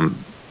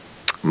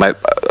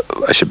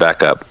should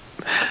back up.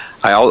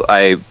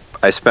 I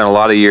spent a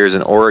lot of years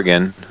in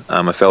Oregon.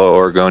 A fellow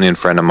Oregonian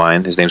friend of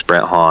mine, his name's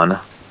Brent Hahn.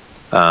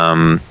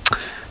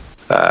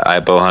 I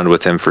bow hunted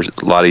with him for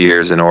a lot of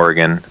years in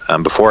Oregon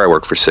before I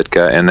worked for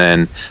Sitka, and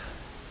then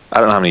I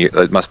don't know how many.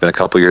 It must have been a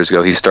couple years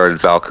ago. He started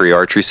Valkyrie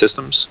Archery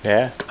Systems.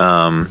 Yeah.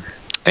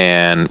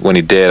 And when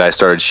he did, I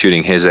started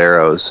shooting his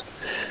arrows.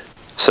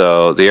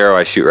 So the arrow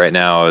I shoot right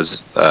now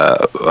is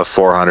a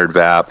 400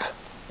 VAP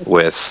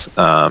with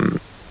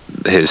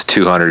his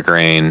 200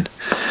 grain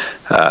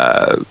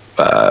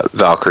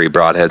Valkyrie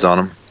broadheads on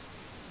them,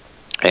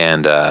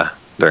 and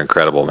they're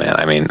incredible, man.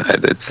 I mean,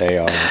 they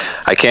are.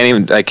 I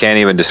can't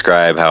even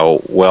describe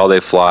how well they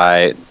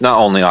fly. Not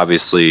only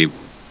obviously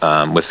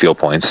with field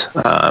points,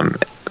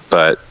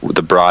 but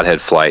the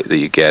broadhead flight that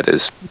you get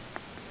is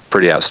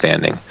pretty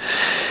outstanding.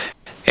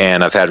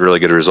 and I've had really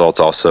good results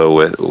also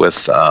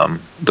with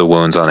the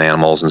wounds on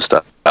animals and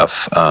stuff,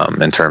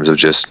 in terms of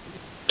just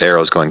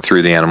arrows going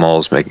through the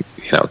animals,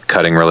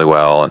 cutting really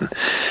well, and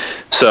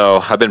so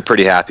I've been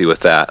pretty happy with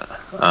that.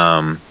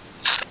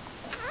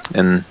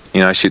 And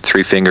I shoot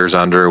 3 fingers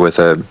under with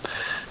a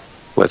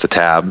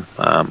tab.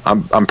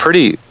 I'm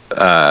pretty,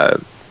 I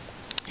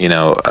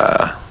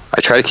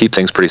try to keep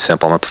things pretty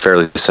simple. I'm a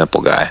fairly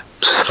simple guy.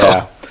 So.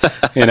 Yeah.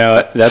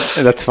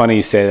 That's funny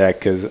you say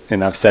that,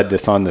 and I've said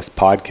this on this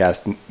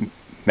podcast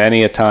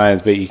many a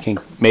times, but you can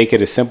make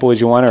it as simple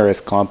as you want or as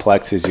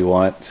complex as you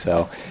want.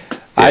 So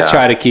I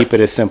try to keep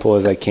it as simple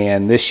as I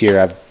can. This year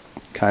I've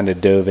kind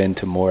of dove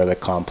into more of the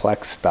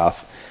complex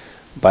stuff,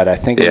 but I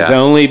think it was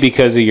only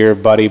because of your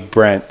buddy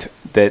Brent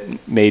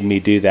that made me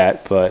do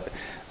that. But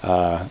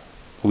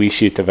we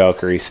shoot the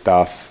Valkyrie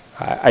stuff.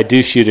 I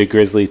do shoot a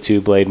Grizzly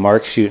 2-blade.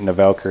 Mark's shooting a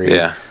Valkyrie,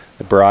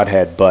 the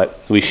broadhead, but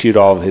we shoot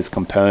all of his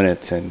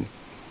components, and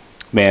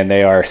man,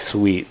 they are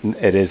sweet.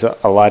 It is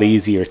a lot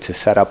easier to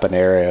set up an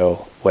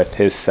arrow with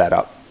his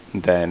setup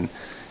than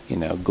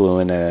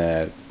gluing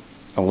an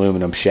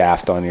aluminum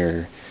shaft on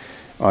your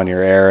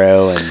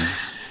arrow and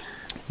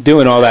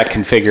doing all that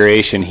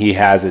configuration. He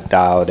has it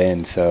dialed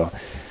in, so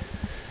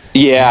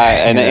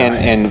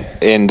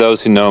and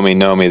those who know me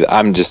that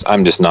I'm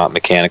just not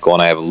mechanical, and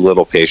I have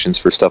little patience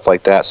for stuff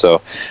like that.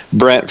 So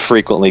Brent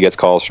frequently gets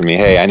calls from me,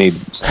 hey, I need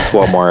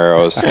 12 more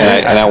arrows,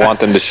 and I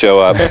want them to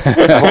show up.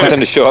 I want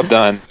them to show up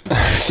done.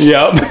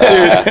 Yep.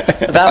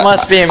 Dude, that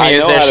must be a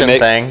musician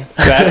thing.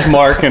 That's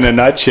Mark in a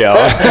nutshell.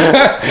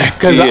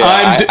 Because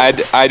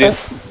I do.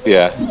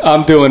 Yeah,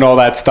 I'm doing all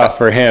that stuff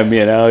for him.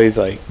 He's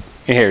like,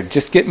 here,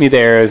 just get me the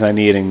arrows I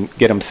need and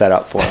get them set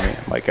up for me.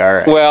 I'm like, all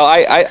right. Well,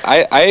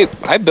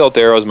 I built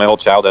arrows my whole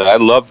childhood. I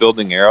love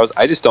building arrows.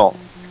 I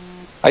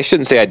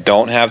shouldn't say I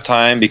don't have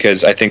time,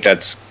 because I think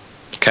that's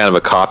kind of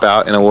a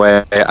cop-out in a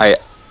way. I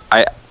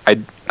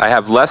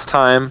have less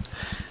time,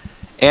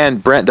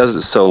 and Brent does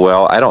it so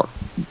well. I don't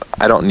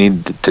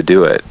need to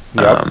do it.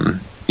 Yep.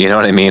 You know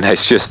what I mean?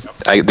 It's just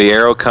the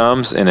arrow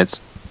comes,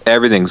 and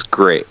everything's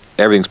great.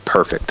 Everything's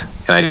perfect.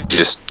 And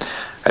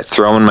I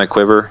throw them in my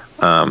quiver.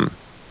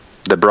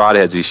 The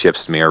broadheads he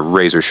ships to me are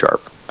razor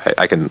sharp.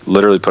 I can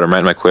literally put them right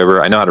in my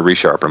quiver. I know how to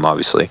resharpen them,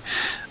 obviously,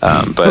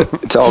 but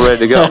it's all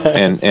ready to go.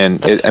 And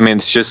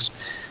it's just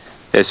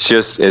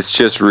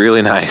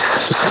really nice.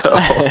 So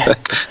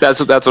that's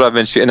what I've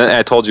been shooting. And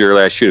I told you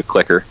earlier, I shoot a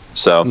clicker.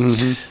 So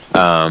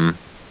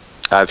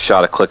I've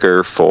shot a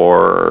clicker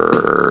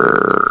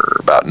for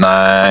about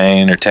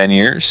 9 or 10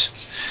 years,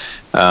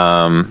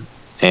 and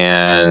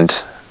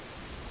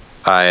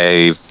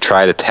I've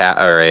tried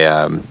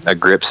a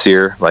grip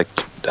sear like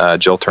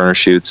Jill Turner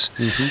shoots,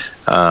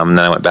 and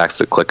then I went back to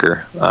the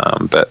clicker.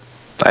 But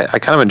I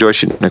kind of enjoy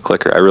shooting a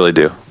clicker. I really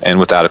do. And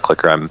without a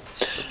clicker, I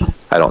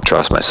don't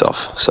trust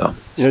myself. So,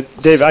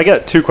 Dave, I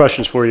got 2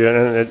 questions for you.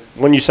 And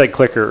when you said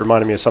clicker, it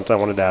reminded me of something I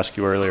wanted to ask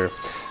you earlier.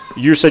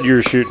 You said you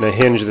were shooting a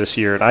hinge this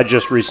year, and I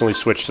just recently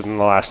switched in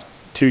the last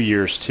 2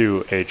 years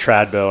to a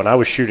trad bow, and I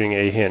was shooting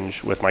a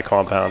hinge with my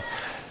compound.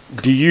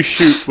 Do you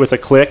shoot with a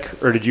click,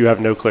 or did you have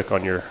no click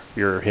on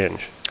your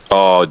hinge?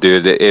 Oh,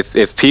 dude!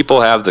 If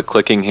people have the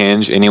clicking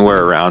hinge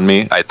anywhere around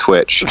me, I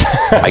twitch.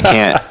 I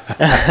can't.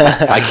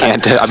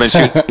 I've been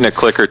shooting a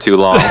clicker too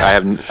long.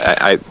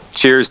 I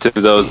cheers to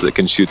those that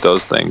can shoot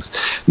those things.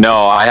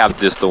 No, I have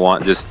just the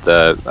one. Just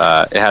it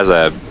has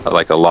a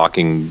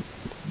locking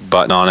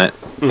button on it,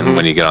 and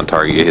when you get on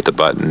target, you hit the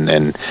button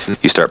and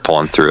you start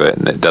pulling through it,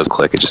 and it does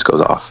click. It just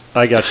goes off.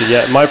 I got you.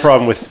 Yeah, my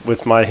problem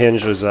with my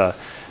hinge was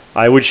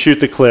I would shoot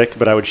the click,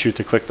 but I would shoot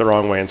the click the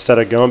wrong way. Instead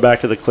of going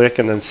back to the click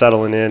and then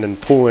settling in and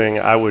pulling,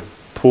 I would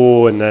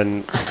pull, and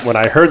then when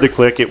I heard the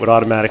click, it would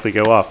automatically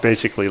go off.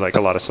 Basically, like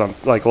a lot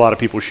of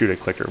people shoot a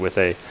clicker with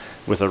a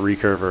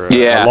recurve or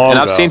a long and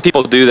I've bow. seen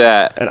people do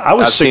that. And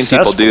I've seen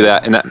people do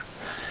that, and that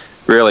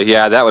really,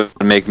 that would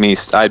make me.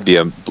 I'd be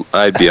a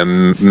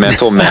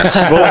mental mess.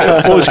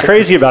 Well, what was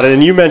crazy about it,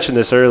 and you mentioned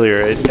this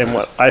earlier, and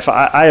what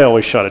I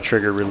always shot a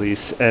trigger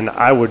release, and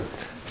I would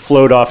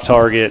float off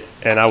target,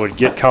 and I would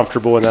get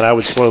comfortable, and then I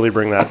would slowly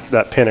bring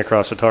that pin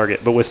across the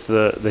target. But with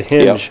the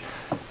hinge,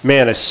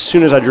 man, as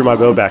soon as I drew my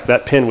bow back,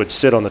 that pin would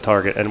sit on the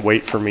target and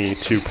wait for me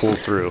to pull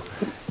through.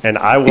 And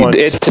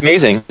it's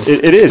amazing.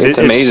 It is. It's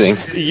amazing.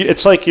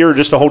 It's like you're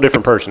just a whole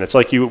different person. It's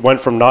like you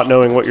went from not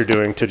knowing what you're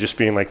doing to just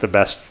being like the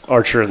best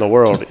archer in the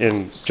world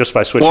just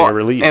by switching a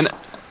release.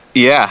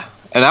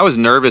 And I was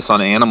nervous on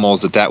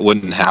animals that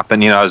wouldn't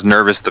happen. I was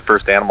nervous the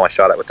first animal I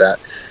shot at with that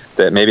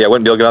maybe I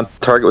wouldn't be able to get on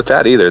target with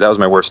that either. That was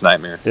my worst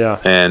nightmare. Yeah.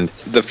 And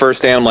the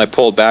first animal I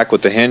pulled back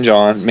with the hinge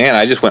on, man,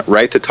 I just went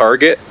right to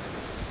target,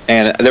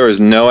 and there was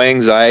no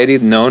anxiety,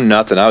 no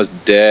nothing. I was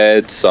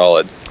dead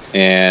solid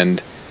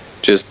and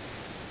just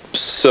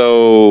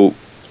so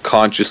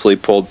consciously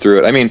pulled through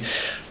it. I mean,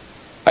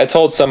 I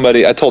told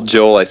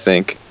Joel, I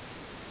think,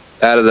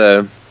 out of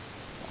the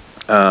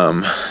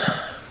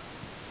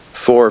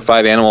 4 or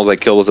 5 animals I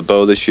killed with a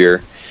bow this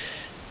year,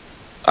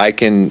 I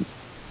can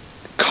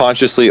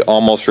consciously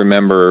almost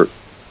remember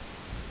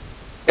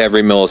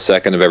every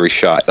millisecond of every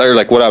shot, or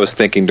like what I was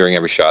thinking during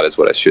every shot is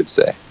what I should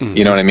say. Mm-hmm.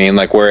 You know what I mean?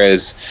 Like,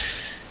 whereas,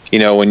 you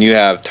know, when you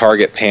have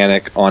target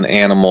panic on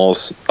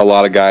animals, a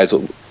lot of guys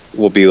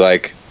will be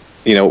like,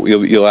 you know,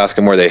 you'll ask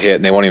them where they hit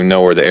and they won't even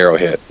know where the arrow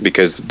hit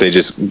because they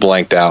just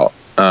blanked out.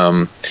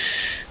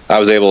 I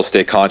was able to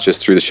stay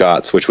conscious through the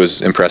shots, which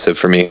was impressive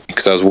for me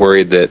because I was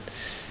worried that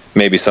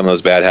maybe some of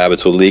those bad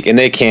habits will leak, and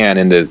they can.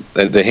 And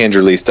the hinge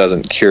release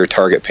doesn't cure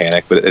target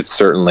panic, but it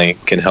certainly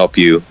can help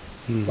you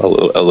a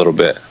little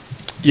bit.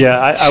 Yeah,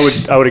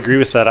 I would agree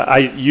with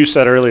that. You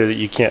said earlier that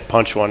you can't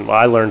punch one. Well,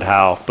 I learned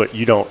how, but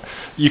you don't.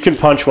 You can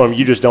punch one,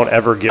 you just don't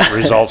ever get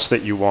results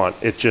that you want.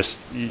 It's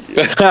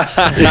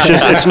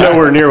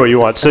nowhere near what you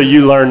want. So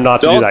you learn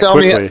not to do that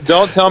quickly.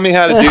 Don't tell me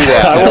how to do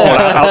that. I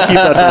won't. I'll keep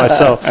that to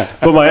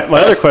myself. But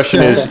my other question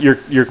is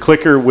your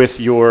clicker with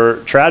your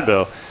trad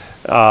bow.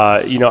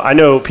 You know, I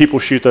know people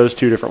shoot those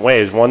two different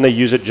ways. One, they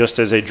use it just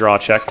as a draw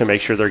check to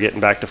make sure they're getting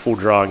back to full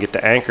draw and get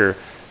to anchor.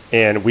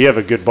 And we have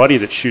a good buddy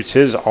that shoots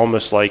his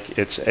almost like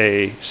it's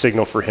a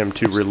signal for him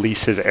to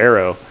release his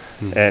arrow,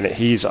 and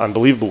he's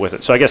unbelievable with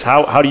it. So I guess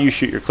how do you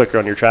shoot your clicker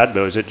on your trad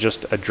bow? Is it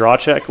just a draw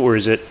check, or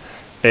is it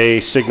a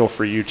signal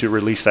for you to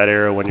release that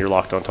arrow when you're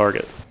locked on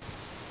target?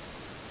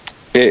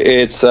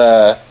 It's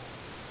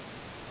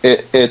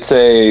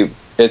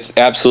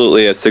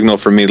absolutely a signal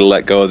for me to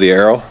let go of the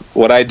arrow.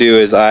 What I do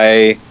is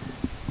I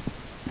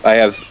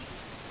have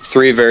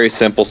 3 very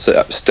simple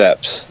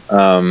steps.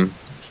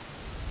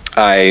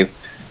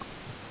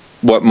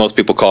 What most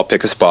people call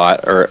pick a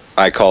spot, or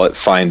I call it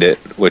find it,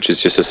 which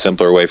is just a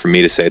simpler way for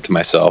me to say it to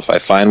myself. I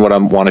find what I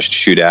want to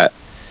shoot at.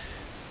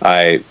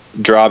 I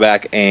draw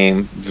back,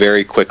 aim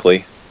very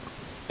quickly,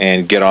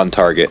 and get on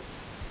target.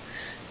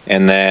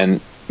 And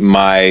then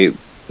my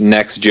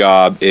next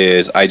job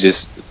is I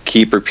just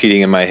keep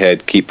repeating in my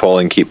head, keep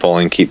pulling, keep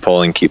pulling, keep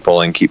pulling, keep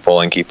pulling, keep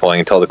pulling, keep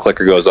pulling until the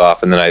clicker goes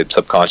off, and then I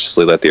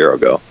subconsciously let the arrow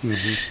go.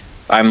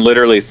 Mm-hmm. I'm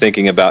literally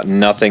thinking about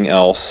nothing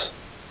else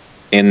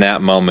in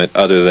that moment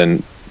other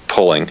than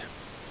pulling,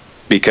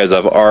 because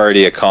I've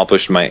already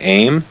accomplished my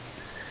aim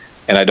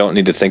and I don't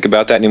need to think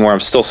about that anymore. I'm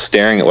still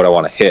staring at what I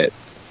want to hit,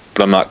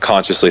 but I'm not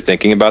consciously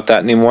thinking about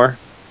that anymore.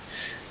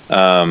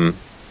 And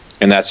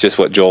that's just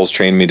what Joel's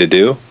trained me to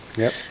do.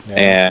 Yep. Yeah.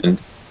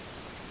 And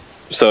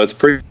so it's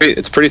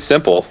pretty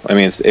simple. I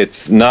mean,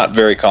 it's not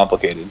very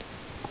complicated.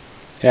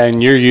 Yeah,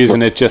 and you're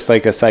using it just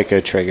like a psycho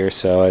trigger,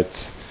 so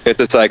it's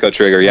a psycho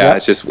trigger. Yeah. Yep.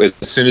 It's just as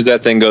soon as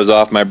that thing goes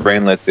off, my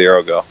brain lets the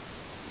arrow go.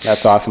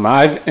 That's awesome.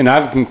 I've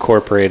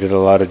incorporated a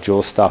lot of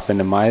Joel stuff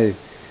into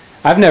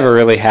I've never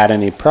really had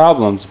any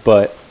problems,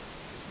 but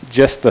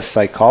just the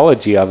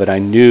psychology of it, I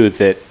knew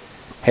that,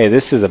 hey,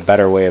 this is a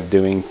better way of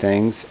doing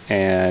things,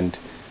 and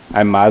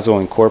I might as well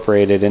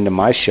incorporate it into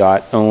my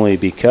shot only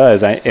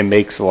because it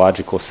makes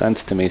logical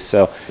sense to me.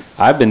 So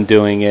I've been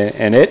doing it,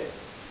 and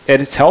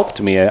it's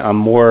helped me. I'm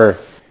more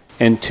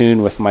in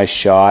tune with my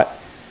shot,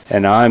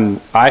 and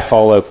I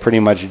follow pretty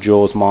much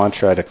Joel's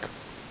mantra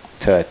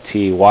to a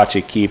T. Watch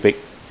it, keep it.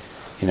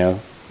 You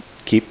know,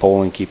 keep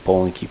pulling, keep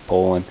pulling, keep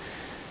pulling.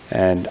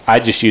 And I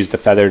just use the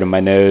feather to my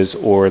nose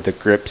or the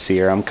grip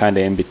sear. I'm kind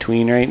of in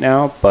between right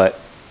now, but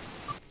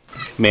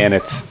man,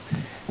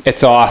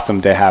 it's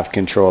awesome to have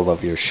control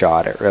of your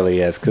shot. It really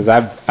is, because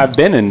I've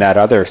been in that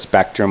other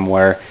spectrum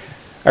where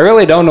I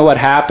really don't know what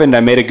happened. I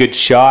made a good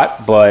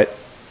shot, but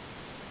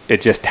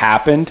it just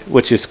happened,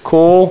 which is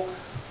cool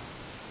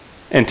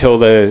until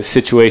the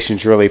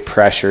situation's really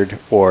pressured,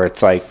 or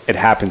it's like it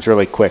happens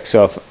really quick.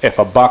 So if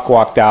a buck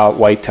walked out,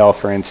 whitetail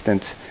for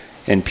instance,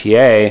 in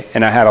PA,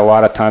 and I had a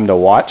lot of time to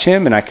watch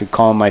him and I could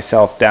calm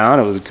myself down,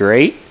 it was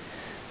great.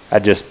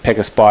 I'd just pick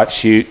a spot,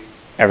 shoot,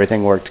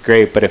 everything worked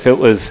great. But if it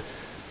was,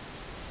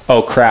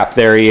 oh crap,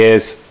 there he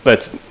is,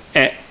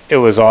 it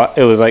was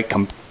like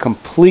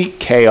complete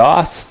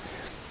chaos.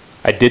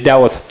 I did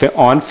that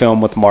on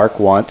film with Mark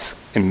once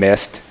and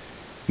missed,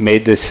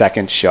 made the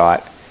second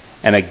shot.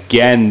 And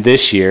again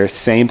this year,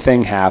 same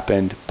thing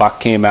happened. Buck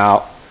came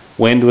out,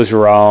 wind was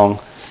wrong.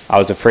 I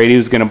was afraid he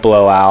was going to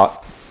blow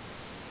out.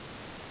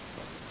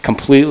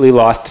 Completely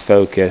lost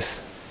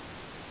focus.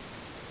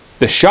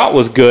 The shot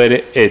was good.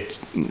 It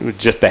was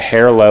just a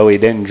hair low. He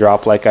didn't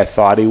drop like I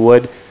thought he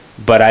would.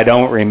 But I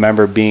don't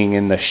remember being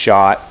in the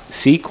shot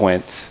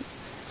sequence.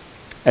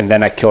 And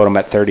then I killed him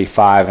at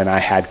 35 and I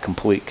had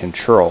complete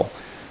control.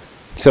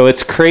 So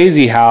it's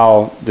crazy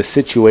how the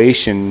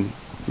situation,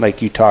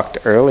 like you talked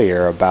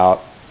earlier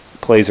about,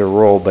 plays a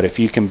role. But if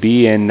you can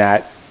be in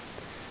that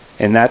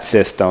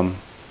system,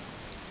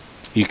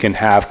 you can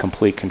have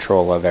complete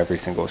control of every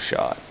single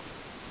shot.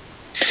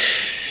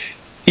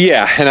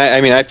 Yeah, and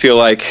I feel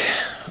like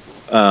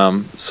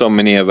so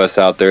many of us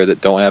out there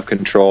that don't have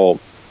control,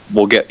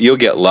 you'll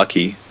get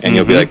lucky, and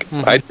you'll be like,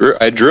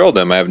 I drilled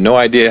him. I have no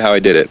idea how I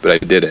did it, but I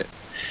did it.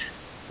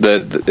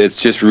 It's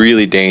just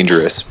really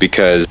dangerous,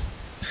 because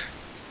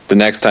the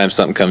next time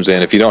something comes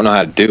in, if you don't know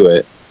how to do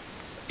it,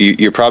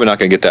 you're probably not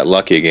going to get that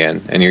lucky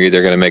again, and you're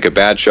either going to make a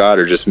bad shot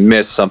or just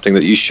miss something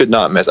that you should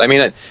not miss.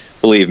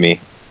 Believe me,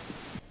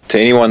 to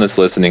anyone that's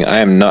listening, I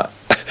am not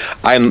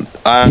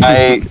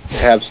I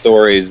have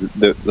stories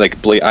that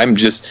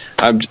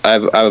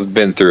I've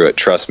been through it.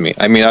 Trust me.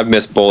 I mean, I've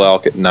missed bull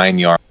elk at 9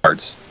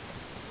 yards.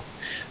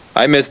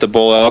 I missed a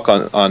bull elk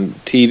on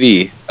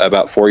TV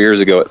about 4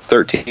 years ago at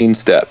 13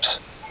 steps,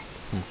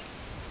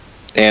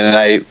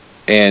 and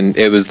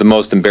it was the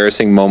most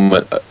embarrassing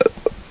moment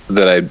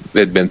that I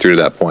had been through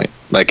to that point.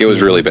 Like, it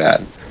was really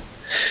bad.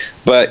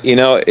 But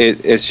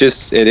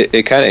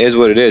it kind of is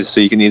what it is. So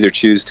you can either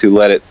choose to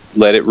let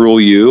it rule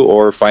you,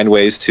 or find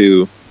ways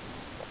to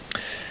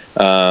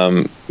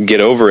get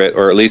over it,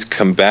 or at least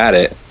combat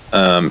it.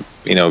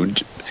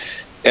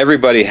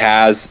 Everybody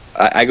has.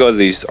 I go to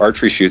these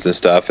archery shoots and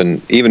stuff,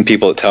 and even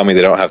people that tell me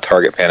they don't have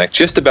target panic,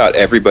 just about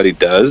everybody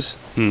does.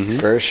 Mm-hmm.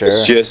 For sure.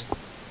 It's just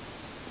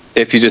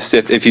if you just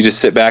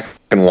sit back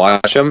and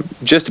watch them,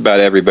 just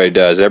about everybody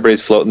does.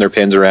 Everybody's floating their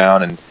pins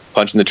around and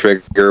punching the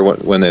trigger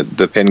when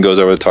the pin goes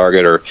over the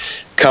target, or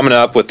coming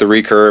up with the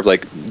recurve,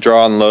 like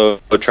drawing low,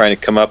 trying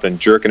to come up and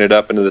jerking it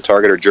up into the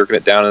target, or jerking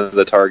it down into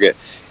the target.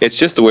 It's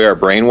just the way our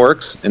brain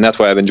works, and that's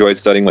why I've enjoyed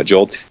studying what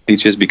Joel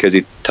teaches, because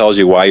he tells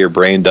you why your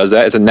brain does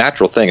that. It's a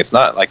natural thing. It's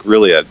not like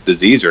really a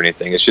disease or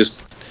anything. It's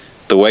just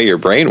the way your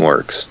brain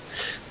works.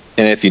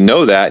 And if you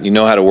know that, and you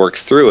know how to work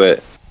through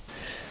it,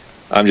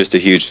 I'm just a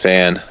huge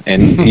fan.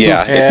 And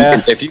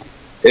yeah.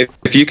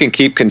 if you can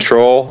keep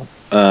control,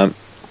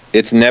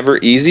 it's never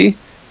easy,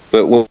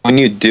 but when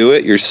you do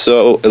it,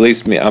 at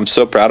least me, I'm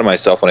so proud of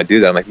myself when I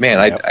do that. I'm like, man,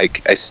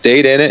 I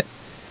stayed in it.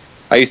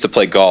 I used to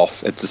play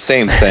golf. It's the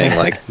same thing.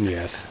 Like,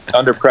 yes.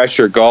 Under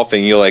pressure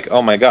golfing, you're like,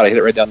 oh my God, I hit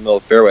it right down the middle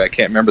of the fairway. I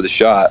can't remember the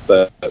shot.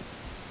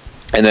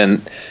 And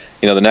then,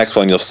 the next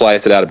one, you'll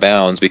slice it out of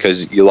bounds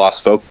because you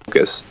lost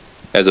focus,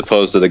 as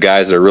opposed to the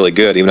guys that are really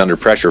good, even under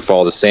pressure,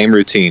 follow the same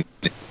routine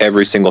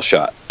every single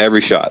shot,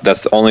 every shot.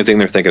 That's the only thing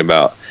they're thinking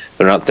about.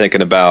 They're not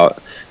thinking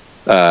about,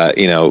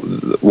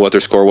 what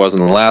their score was in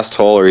the last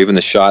hole, or even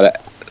the shot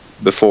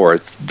before.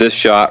 It's this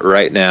shot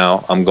right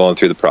now. I'm going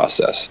through the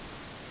process.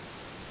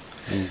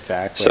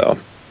 Exactly. So,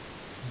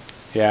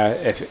 yeah,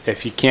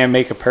 if you can't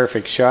make a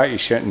perfect shot, you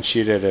shouldn't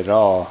shoot it at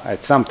all.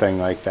 It's something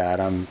like that.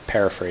 I'm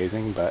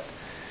paraphrasing, but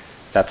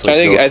that's what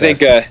I think.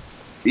 The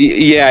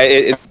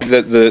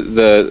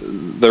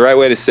right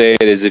way to say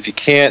it is, if you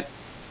can't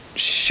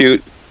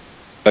shoot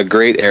a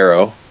great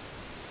arrow,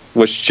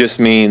 which just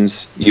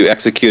means you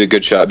execute a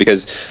good shot,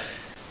 because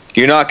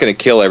you're not going to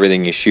kill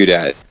everything you shoot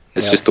at.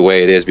 It's just the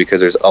way it is,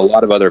 because there's a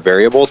lot of other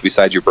variables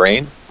besides your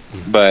brain.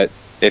 Mm-hmm. But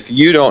if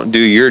you don't do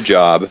your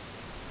job,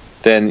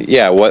 then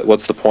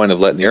what's the point of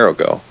letting the arrow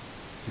go?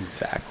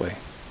 Exactly.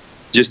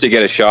 Just to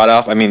get a shot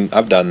off. I mean,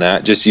 I've done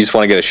that. You just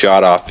want to get a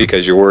shot off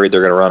because you're worried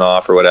they're going to run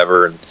off or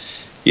whatever, and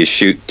you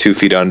shoot 2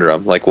 feet under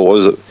them. Like, what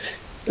was it?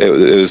 It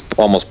was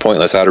almost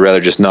pointless. I'd rather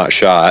just not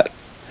shot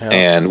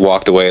and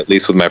walked away, at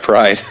least with my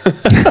pride.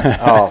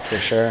 Oh, for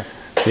sure.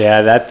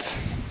 Yeah, that's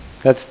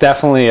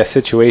definitely a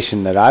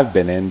situation that I've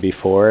been in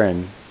before,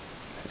 and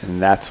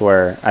that's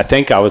where I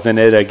think I was in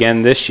it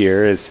again this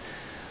year. Is,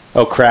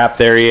 oh crap,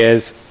 there he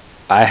is.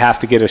 I have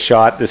to get a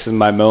shot. This is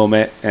my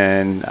moment,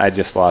 and I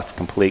just lost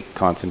complete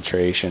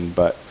concentration.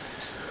 But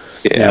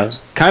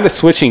kind of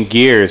switching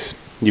gears.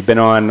 You've been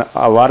on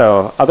a lot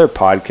of other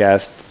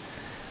podcasts,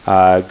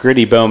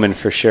 Gritty Bowman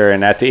for sure,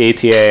 and at the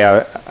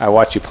ATA, I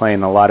watch you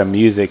playing a lot of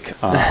music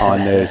on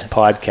those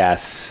podcasts.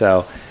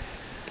 So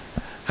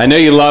I know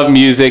you love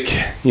music,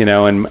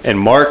 and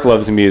Mark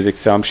loves music,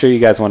 so I'm sure you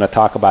guys want to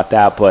talk about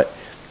that. But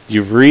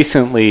you've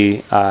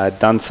recently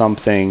done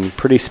something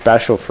pretty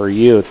special for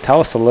you. Tell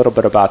us a little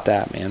bit about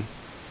that, man.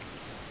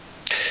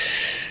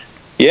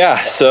 Yeah,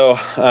 so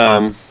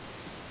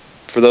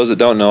for those that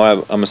don't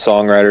know, I'm a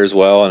songwriter as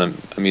well, and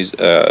I'm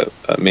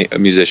a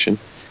musician,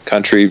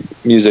 country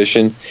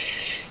musician.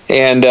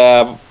 And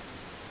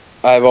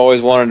I've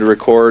always wanted to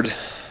record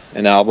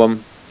an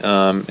album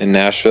in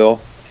Nashville.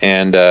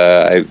 And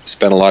I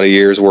spent a lot of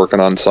years working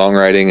on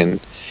songwriting and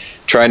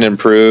trying to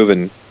improve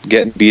and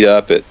getting beat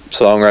up at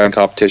songwriting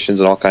competitions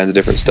and all kinds of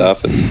different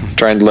stuff, and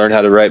trying to learn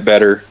how to write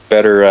better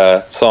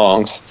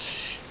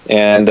songs.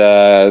 And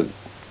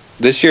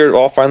this year it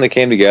all finally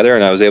came together,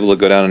 and I was able to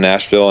go down to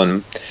Nashville,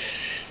 and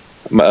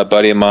a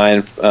buddy of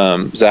mine,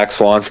 Zach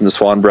Swan from the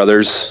Swan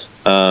Brothers,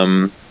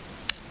 offered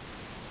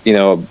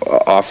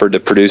to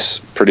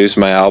produce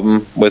my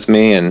album with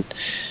me, and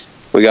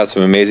we got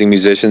some amazing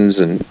musicians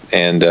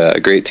and a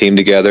great team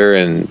together,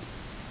 and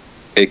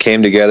it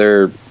came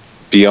together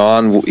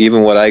beyond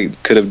even what I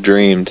could have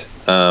dreamed.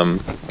 And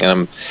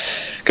I'm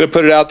going to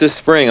put it out this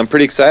spring. I'm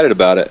pretty excited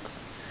about it.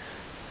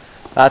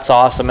 That's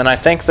awesome. And I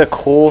think the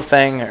cool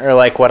thing, or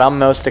like what I'm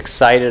most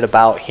excited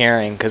about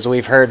hearing, because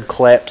we've heard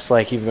clips,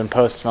 like you've been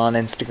posting on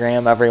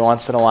Instagram every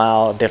once in a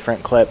while,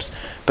 different clips,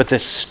 but the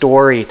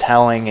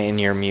storytelling in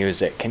your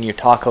music. Can you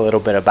talk a little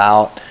bit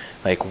about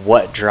like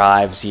what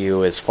drives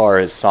you as far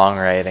as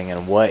songwriting,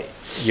 and what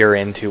you're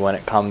into when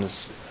it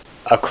comes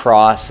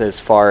across as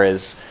far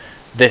as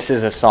this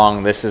is a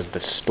song, this is the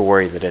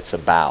story that it's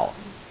about,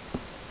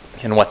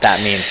 and what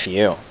that means to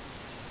you?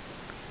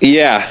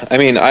 Yeah, I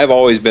mean, I've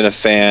always been a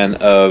fan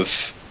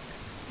of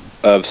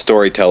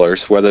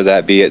storytellers, whether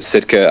that be at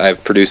Sitka.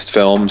 I've produced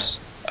films.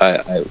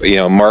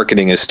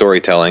 Marketing is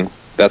storytelling.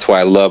 That's why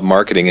I love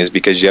marketing, is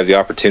because you have the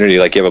opportunity,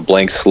 like you have a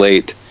blank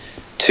slate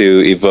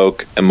to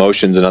evoke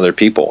emotions in other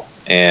people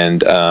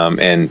and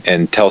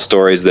tell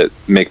stories that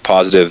make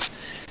positive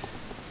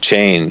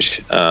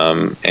change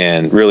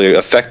and really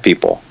affect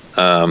people.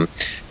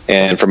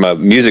 And from a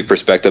music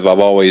perspective, I've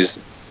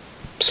always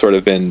sort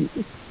of been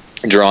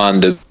drawn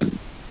to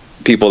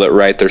people that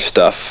write their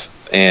stuff,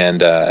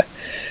 and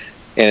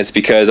it's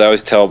because I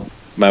always tell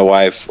my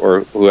wife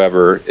or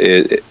whoever,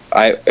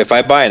 if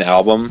I buy an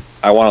album,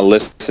 I want to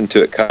listen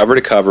to it cover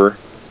to cover,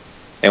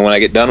 and when I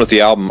get done with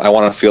the album, I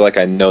want to feel like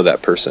I know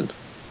that person.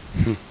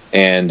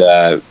 And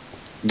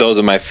those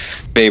are my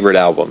favorite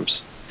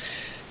albums.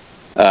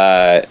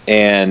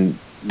 And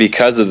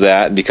because of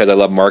that, and because I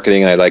love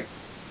marketing and I like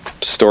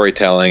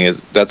storytelling,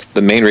 that's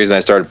the main reason I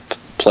started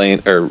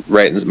playing or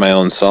writing my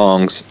own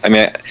songs. I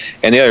mean,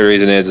 and the other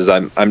reason is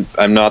I'm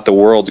not the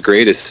world's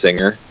greatest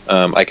singer.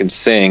 I can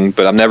sing,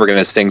 but I'm never going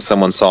to sing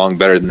someone's song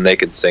better than they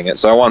can sing it.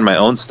 So I want my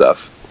own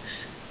stuff.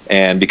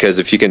 And because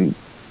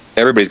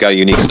everybody's got a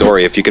unique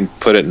story. If you can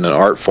put it in an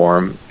art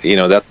form,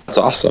 that's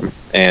awesome.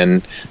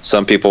 And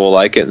some people will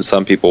like it and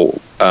some people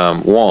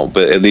won't,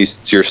 but at least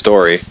it's your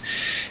story.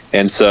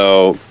 And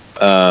so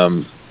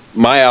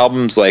my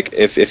albums, like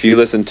if you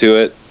listen to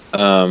it,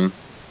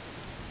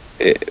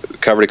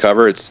 cover to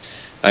cover,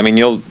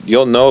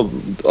 you'll know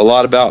a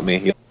lot about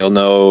me. You'll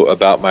know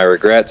about my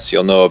regrets.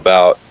 You'll know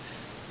about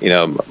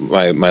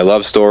my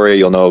love story.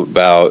 You'll know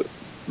about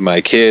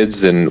my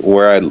kids and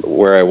where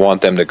I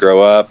want them to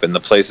grow up and the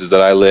places that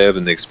I live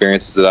and the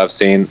experiences that I've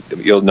seen.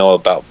 You'll know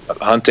about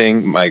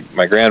hunting, my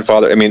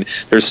grandfather. I mean,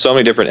 there's so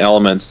many different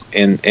elements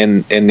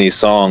in these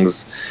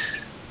songs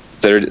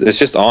that it's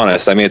just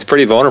honest. I mean, it's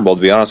pretty vulnerable,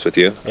 to be honest with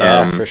you.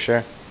 Yeah, for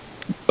sure.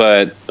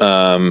 But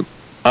I'm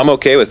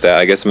okay with that.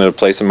 I guess I'm at a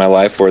place in my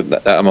life where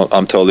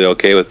I'm totally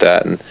okay with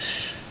that, and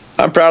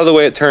I'm proud of the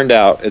way it turned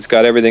out. It's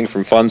got everything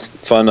from fun,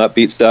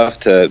 upbeat stuff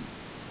to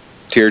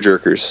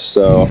tearjerkers.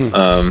 So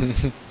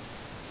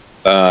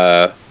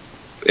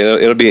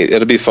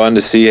it'll be fun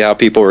to see how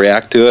people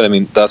react to it. I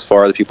mean, thus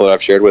far, the people that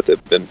I've shared with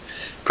have been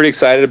pretty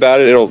excited about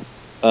it.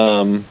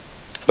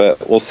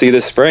 But we'll see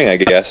this spring, I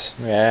guess.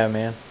 Yeah,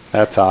 man.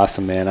 That's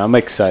awesome, man. I'm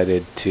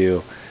excited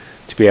to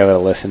be able to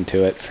listen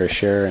to it for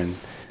sure. And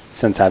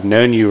since I've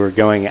known you were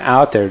going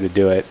out there to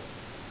do it,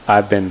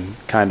 I've been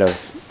kind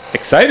of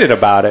excited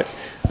about it.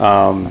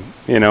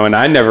 And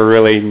I never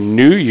really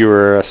knew you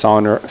were a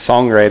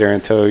songwriter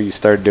until you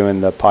started doing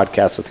the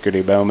podcast with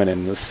Gritty Bowman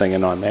and was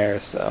singing on there.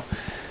 So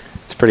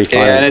it's pretty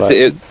fun. Yeah, and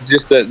it's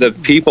just the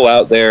people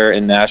out there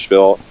in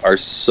Nashville are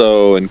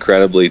so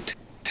incredibly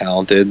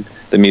talented.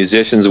 The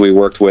musicians we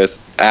worked with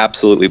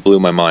absolutely blew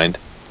my mind.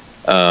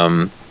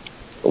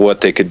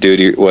 What they could do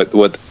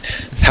to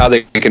how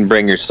they can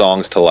bring your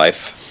songs to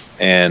life,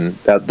 and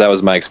that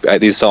was my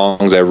these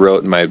songs I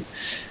wrote in my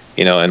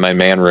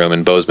man room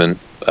in Bozeman,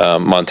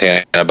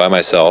 Montana, by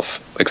myself,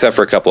 except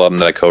for a couple of them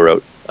that I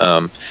co-wrote.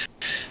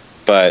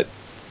 But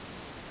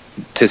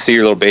to see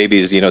your little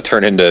babies,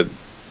 turn into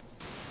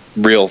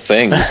real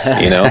things,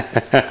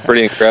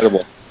 pretty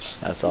incredible.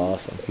 That's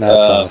awesome. That's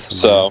awesome.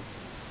 So, man.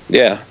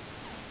 Yeah.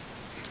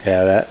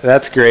 Yeah,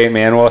 that's great,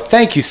 man. Well,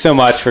 thank you so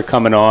much for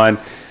coming on.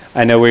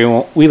 I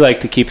know we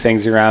like to keep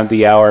things around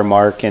the hour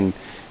mark and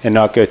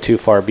not go too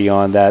far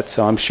beyond that.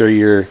 So I'm sure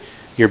you're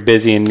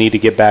busy and need to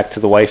get back to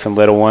the wife and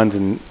little ones,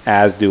 and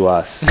as do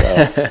us.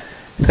 So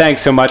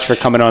thanks so much for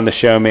coming on the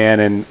show, man.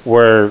 And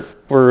we're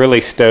really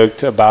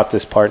stoked about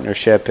this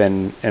partnership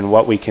and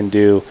what we can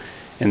do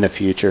in the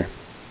future.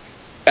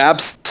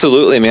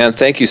 Absolutely, man.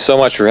 Thank you so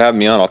much for having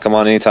me on. I'll come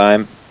on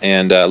anytime,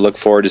 and look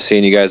forward to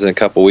seeing you guys in a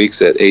couple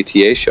weeks at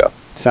ATA show.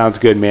 Sounds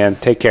good, man.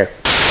 Take care.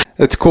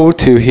 It's cool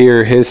to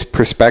hear his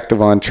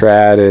perspective on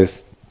trad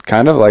is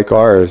kind of like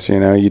ours.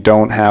 You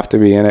don't have to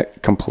be in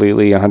it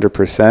completely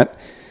 100%.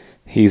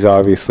 He's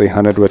obviously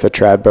hunted with a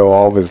trad bow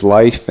all of his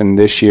life, and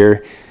this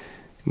year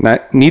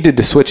needed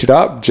to switch it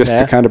up just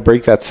to kind of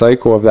break that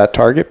cycle of that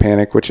target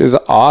panic, which is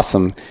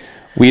awesome.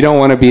 We don't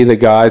want to be the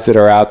guys that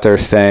are out there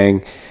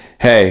saying,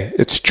 hey,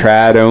 it's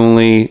trad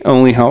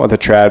only hunt with a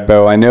trad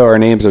bow. I know our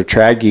names are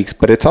Trad Geeks,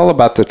 but it's all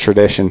about the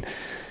tradition.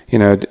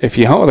 If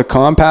you hunt with a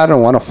compound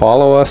and want to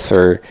follow us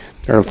or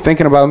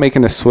thinking about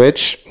making a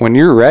switch, when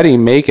you're ready,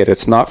 make it.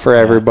 It's not for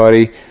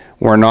everybody.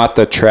 We're not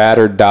the trad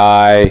or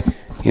die,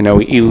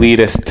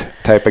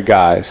 elitist type of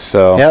guys.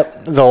 So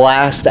yep, the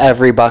last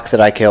every buck that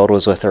I killed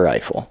was with a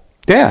rifle.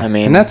 Yeah, I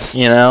mean, and that's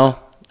fine,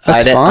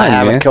 I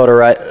haven't killed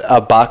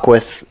a buck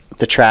with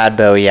the trad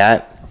bow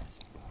yet.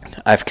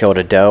 I've killed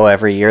a doe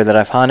every year that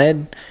I've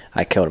hunted.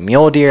 I killed a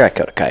mule deer. I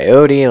killed a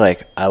coyote.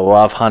 Like, I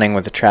love hunting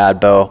with a trad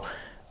bow,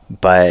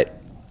 but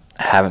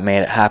I haven't made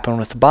it happen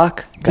with the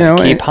buck.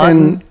 Gotta keep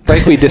hunting. And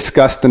like we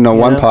discussed in the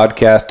one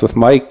podcast with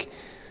Mike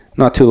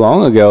not too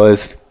long ago,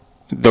 is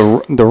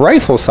the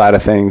rifle side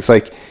of things.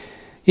 Like,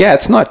 yeah,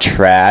 it's not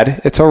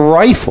trad, it's a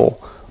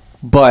rifle,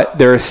 but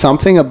there is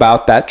something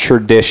about that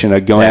tradition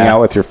of going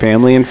out with your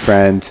family and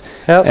friends,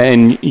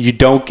 and you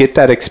don't get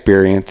that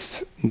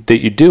experience that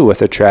you do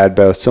with a trad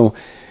bow. So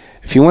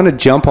if you want to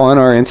jump on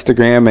our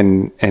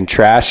Instagram and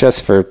trash us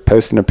for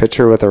posting a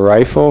picture with a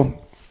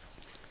rifle,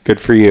 good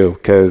for you,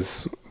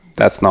 because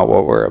that's not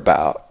what we're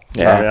about.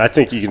 Yeah. I mean, I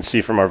think you can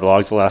see from our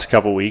vlogs the last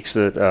couple of weeks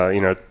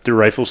that, through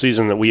rifle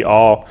season, that we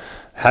all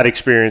had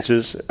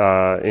experiences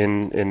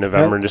in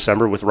November and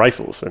December with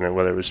rifles. And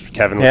whether it was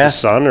Kevin with his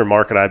son or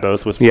Mark and I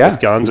both with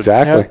guns.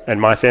 Exactly. And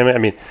my family. I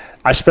mean,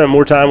 I spent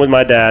more time with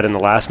my dad in the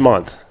last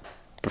month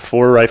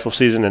before rifle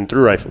season and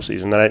through rifle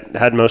season than I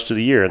had most of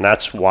the year. And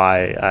that's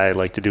why I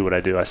like to do what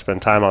I do. I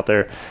spend time out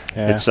there.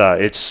 Yeah. It's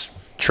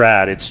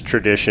trad. It's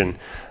tradition.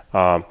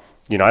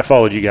 I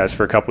followed you guys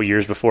for a couple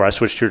years before I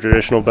switched to a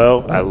traditional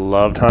bow. I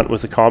loved hunting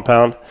with a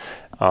compound.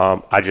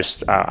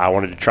 I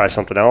wanted to try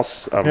something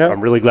else.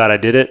 I'm really glad I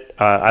did it.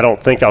 I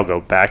don't think I'll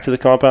go back to the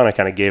compound. I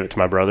kind of gave it to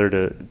my brother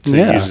to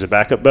use as a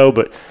backup bow.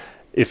 But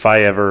if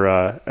I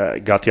ever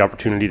got the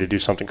opportunity to do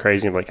something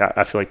crazy,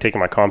 I feel like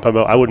taking my compound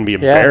bow, I wouldn't be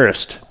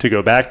embarrassed to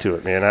go back to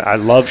it, man. I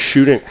love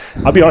shooting.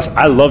 I'll be honest,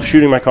 I love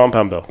shooting my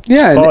compound bow.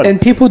 Yeah,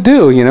 and people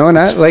do, and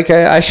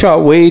I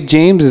shot Wade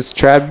James's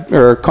trad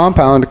or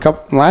compound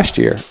last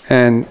year,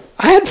 and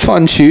I had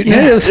fun shooting.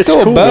 It was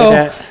still cool, a bow.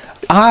 Man.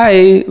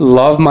 I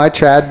love my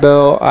trad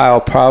bow.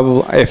 I'll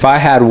probably, if I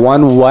had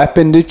one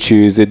weapon to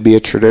choose, it'd be a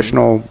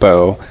traditional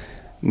bow.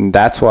 And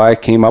that's why I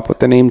came up with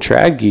the name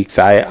Trad Geeks.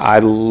 I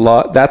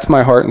love, that's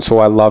my heart and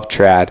soul. I love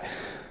trad.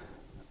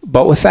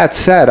 But with that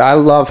said, I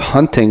love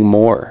hunting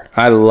more.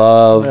 I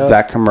love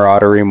that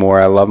camaraderie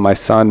more. I love my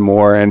son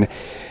more. And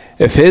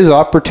if his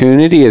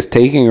opportunity is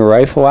taking a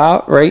rifle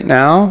out right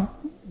now,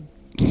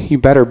 you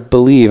better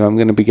believe I'm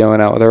going to be going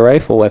out with a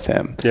rifle with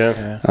him.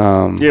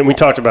 And we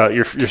talked about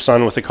your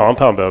son with a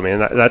compound bow, man.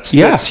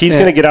 He's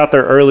going to get out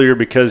there earlier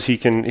because he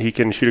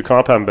can shoot a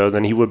compound bow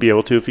than he would be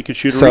able to if he could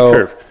shoot a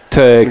recurve.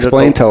 To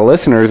explain to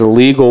listeners, the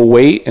legal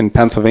weight in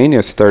Pennsylvania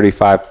is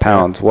 35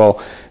 pounds. Well,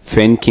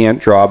 Finn can't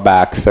draw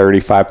back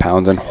 35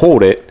 pounds and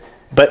hold it.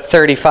 But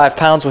 35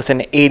 pounds with an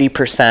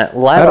 80%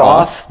 let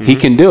off. He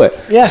can do it.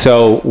 Yeah.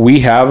 So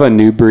we have a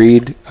new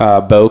breed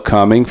bow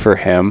coming for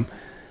him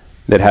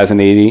that has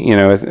an 80,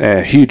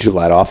 a huge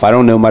let off. I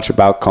don't know much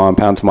about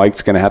compounds.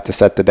 Mike's going to have to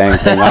set the dang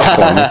thing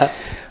up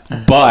for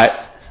me. But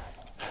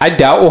I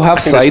doubt we'll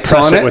have sights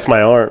on it. With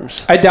my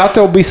arms. I doubt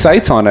there'll be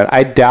sights on it.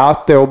 I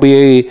doubt there'll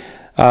be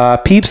a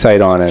peep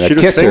sight on it.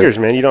 Shoot with fingers,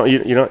 man. You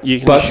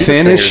can. But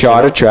Finn has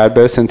shot a trad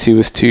bow since he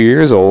was 2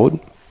 years old.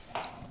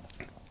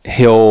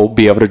 He'll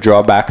be able to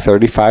draw back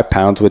 35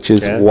 pounds, which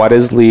is what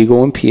is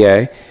legal in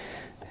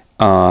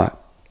PA.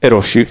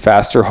 It'll shoot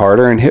faster,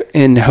 harder,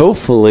 and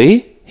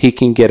hopefully he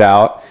can get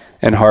out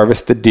and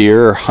harvest a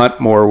deer or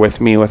hunt more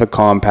with me with a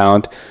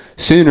compound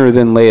sooner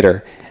than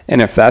later.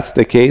 And if that's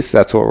the case,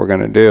 that's what we're going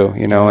to do,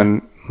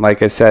 And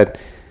like I said,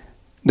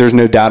 there's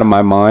no doubt in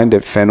my mind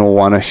that Finn will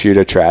want to shoot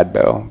a trad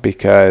bow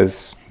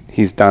because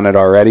he's done it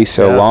already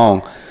so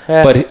long.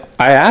 Yeah. But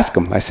I asked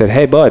him, I said,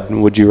 hey, bud,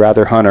 would you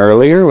rather hunt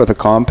earlier with a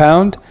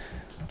compound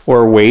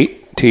or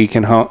wait till you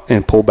can hunt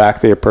and pull back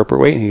the appropriate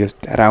weight? And he goes,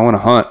 Dad, I want to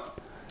hunt.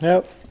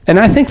 Yep. And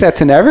I think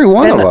that's in every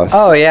one of us.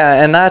 Oh,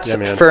 yeah. And that's,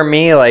 for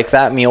me, like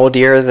that mule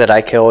deer that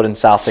I killed in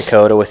South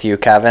Dakota with you,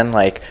 Kevin,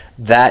 like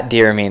that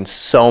deer means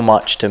so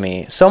much to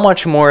me. So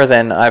much more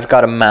than I've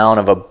got a mount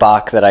of a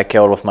buck that I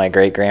killed with my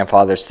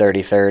great-grandfather's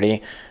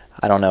 30-30.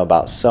 I don't know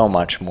about so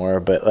much more,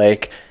 but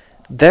like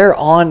they're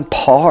on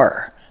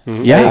par.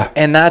 Mm-hmm. Yeah. Like,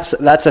 and that's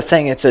the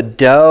thing. It's a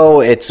doe.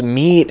 It's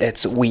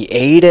meat. We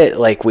ate it.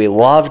 Like we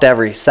loved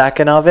every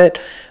second of it.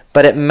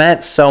 But it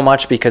meant so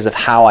much because of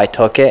how I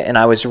took it, and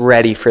I was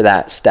ready for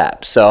that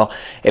step. So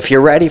if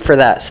you're ready for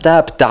that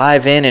step,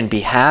 dive in and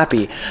be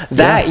happy.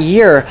 That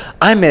year,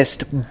 I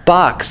missed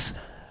bucks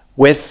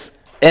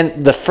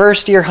and the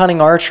first year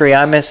hunting archery,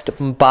 I missed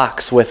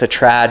bucks with a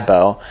trad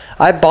bow.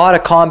 I bought a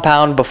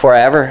compound before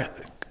I ever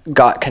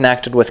got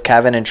connected with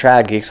Kevin and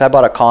Trad Geeks. I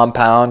bought a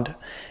compound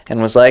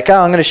and was like,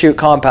 I'm going to shoot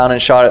compound,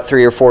 and shot it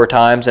 3 or 4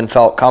 times and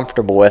felt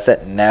comfortable with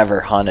it.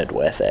 Never hunted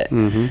with it.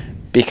 Mm-hmm.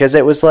 Because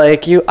it was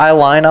like I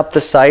line up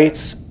the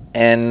sights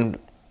and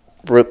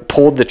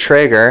pulled the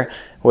trigger,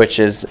 which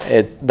is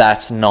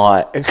that's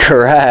not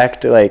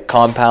correct. Like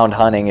compound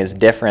hunting is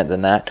different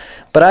than that.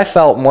 But I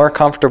felt more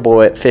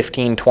comfortable at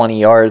 15, 20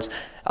 yards.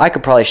 I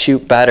could probably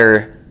shoot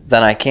better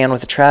than I can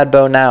with a trad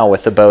bow now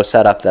with the bow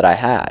setup that I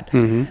had.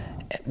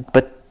 Mm-hmm.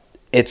 But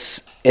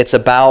it's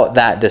about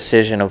that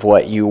decision of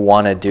what you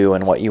want to do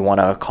and what you want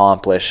to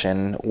accomplish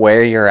and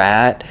where you're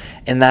at,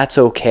 and that's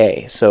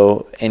okay.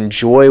 So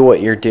enjoy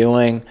what you're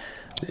doing.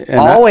 And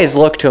always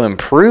look to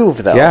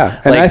improve, though. Yeah.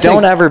 And like,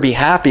 don't ever be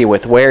happy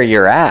with where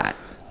you're at.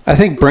 I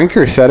think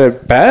Brinker said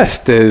it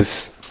best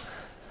is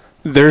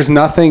there's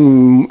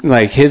nothing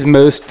like his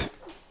most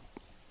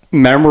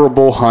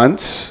memorable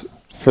hunts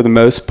for the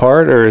most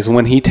part is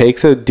when he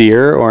takes a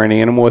deer or an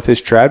animal with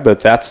his trad, but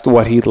that's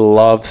what he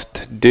loves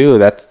to do.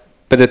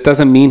 But it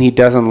doesn't mean he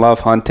doesn't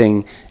love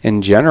hunting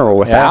in general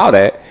without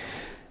it.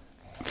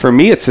 For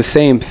me, it's the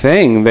same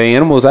thing. The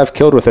animals I've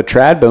killed with a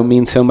trad bow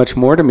mean so much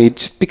more to me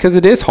just because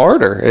it is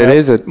harder. It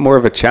is more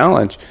of a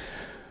challenge.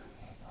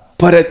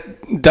 But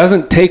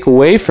doesn't take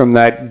away from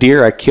that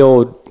deer I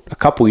killed a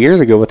couple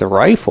years ago with a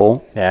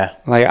rifle. Yeah.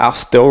 Like, I'll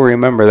still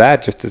remember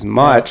that just as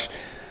much.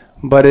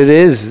 But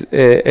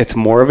it's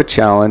more of a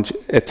challenge.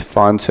 It's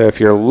fun. So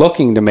if you're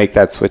looking to make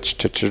that switch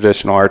to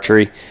traditional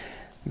archery,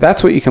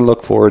 that's what you can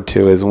look forward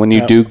to, is when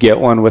you do get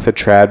one with a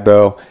trad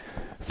bow,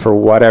 for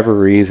whatever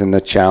reason,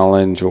 the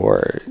challenge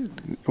or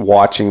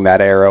watching that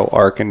arrow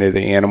arc into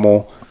the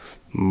animal.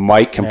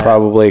 Mike can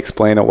probably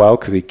explain it well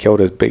because he killed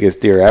his biggest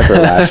deer ever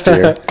last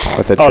year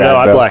with a trad bow. Oh, no,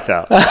 I blacked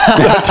out.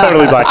 I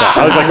totally blacked out.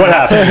 I was like, what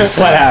happened?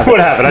 What happened? What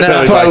happened? I totally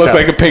That's why I look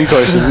blacked like a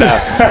pincushion now.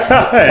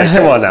 Hey,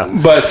 come on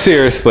now. But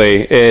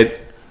seriously,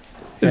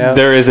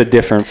 there is a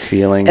different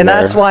feeling. And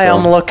that's why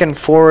I'm looking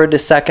forward to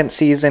second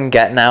season,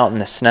 getting out in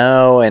the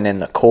snow and in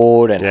the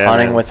cold and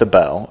hunting with the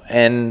bow.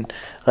 And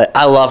like,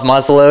 I love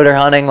muzzleloader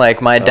hunting.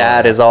 Like, my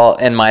dad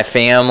and my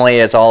family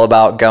is all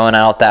about going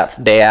out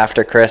that day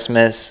after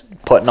Christmas,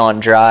 putting on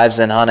drives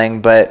and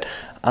hunting. But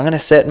I'm going to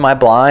sit in my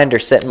blind or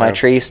sit in my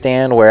tree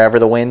stand wherever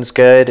the wind's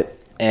good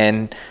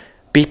and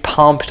be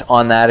pumped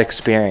on that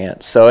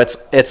experience. So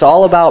it's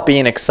all about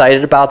being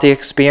excited about the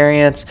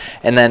experience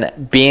and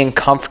then being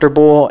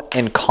comfortable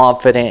and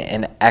confident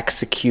in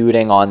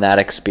executing on that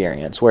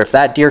experience. Where if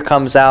that deer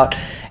comes out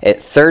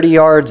at 30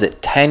 yards,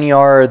 at 10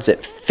 yards,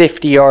 at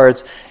 50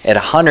 yards, at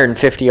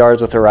 150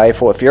 yards with a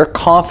rifle, if you're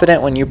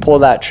confident when you pull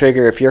that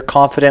trigger, if you're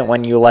confident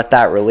when you let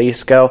that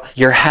release go,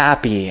 you're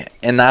happy.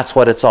 And that's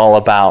what it's all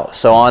about.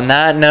 So on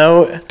that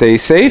note, stay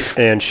safe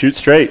and shoot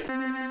straight.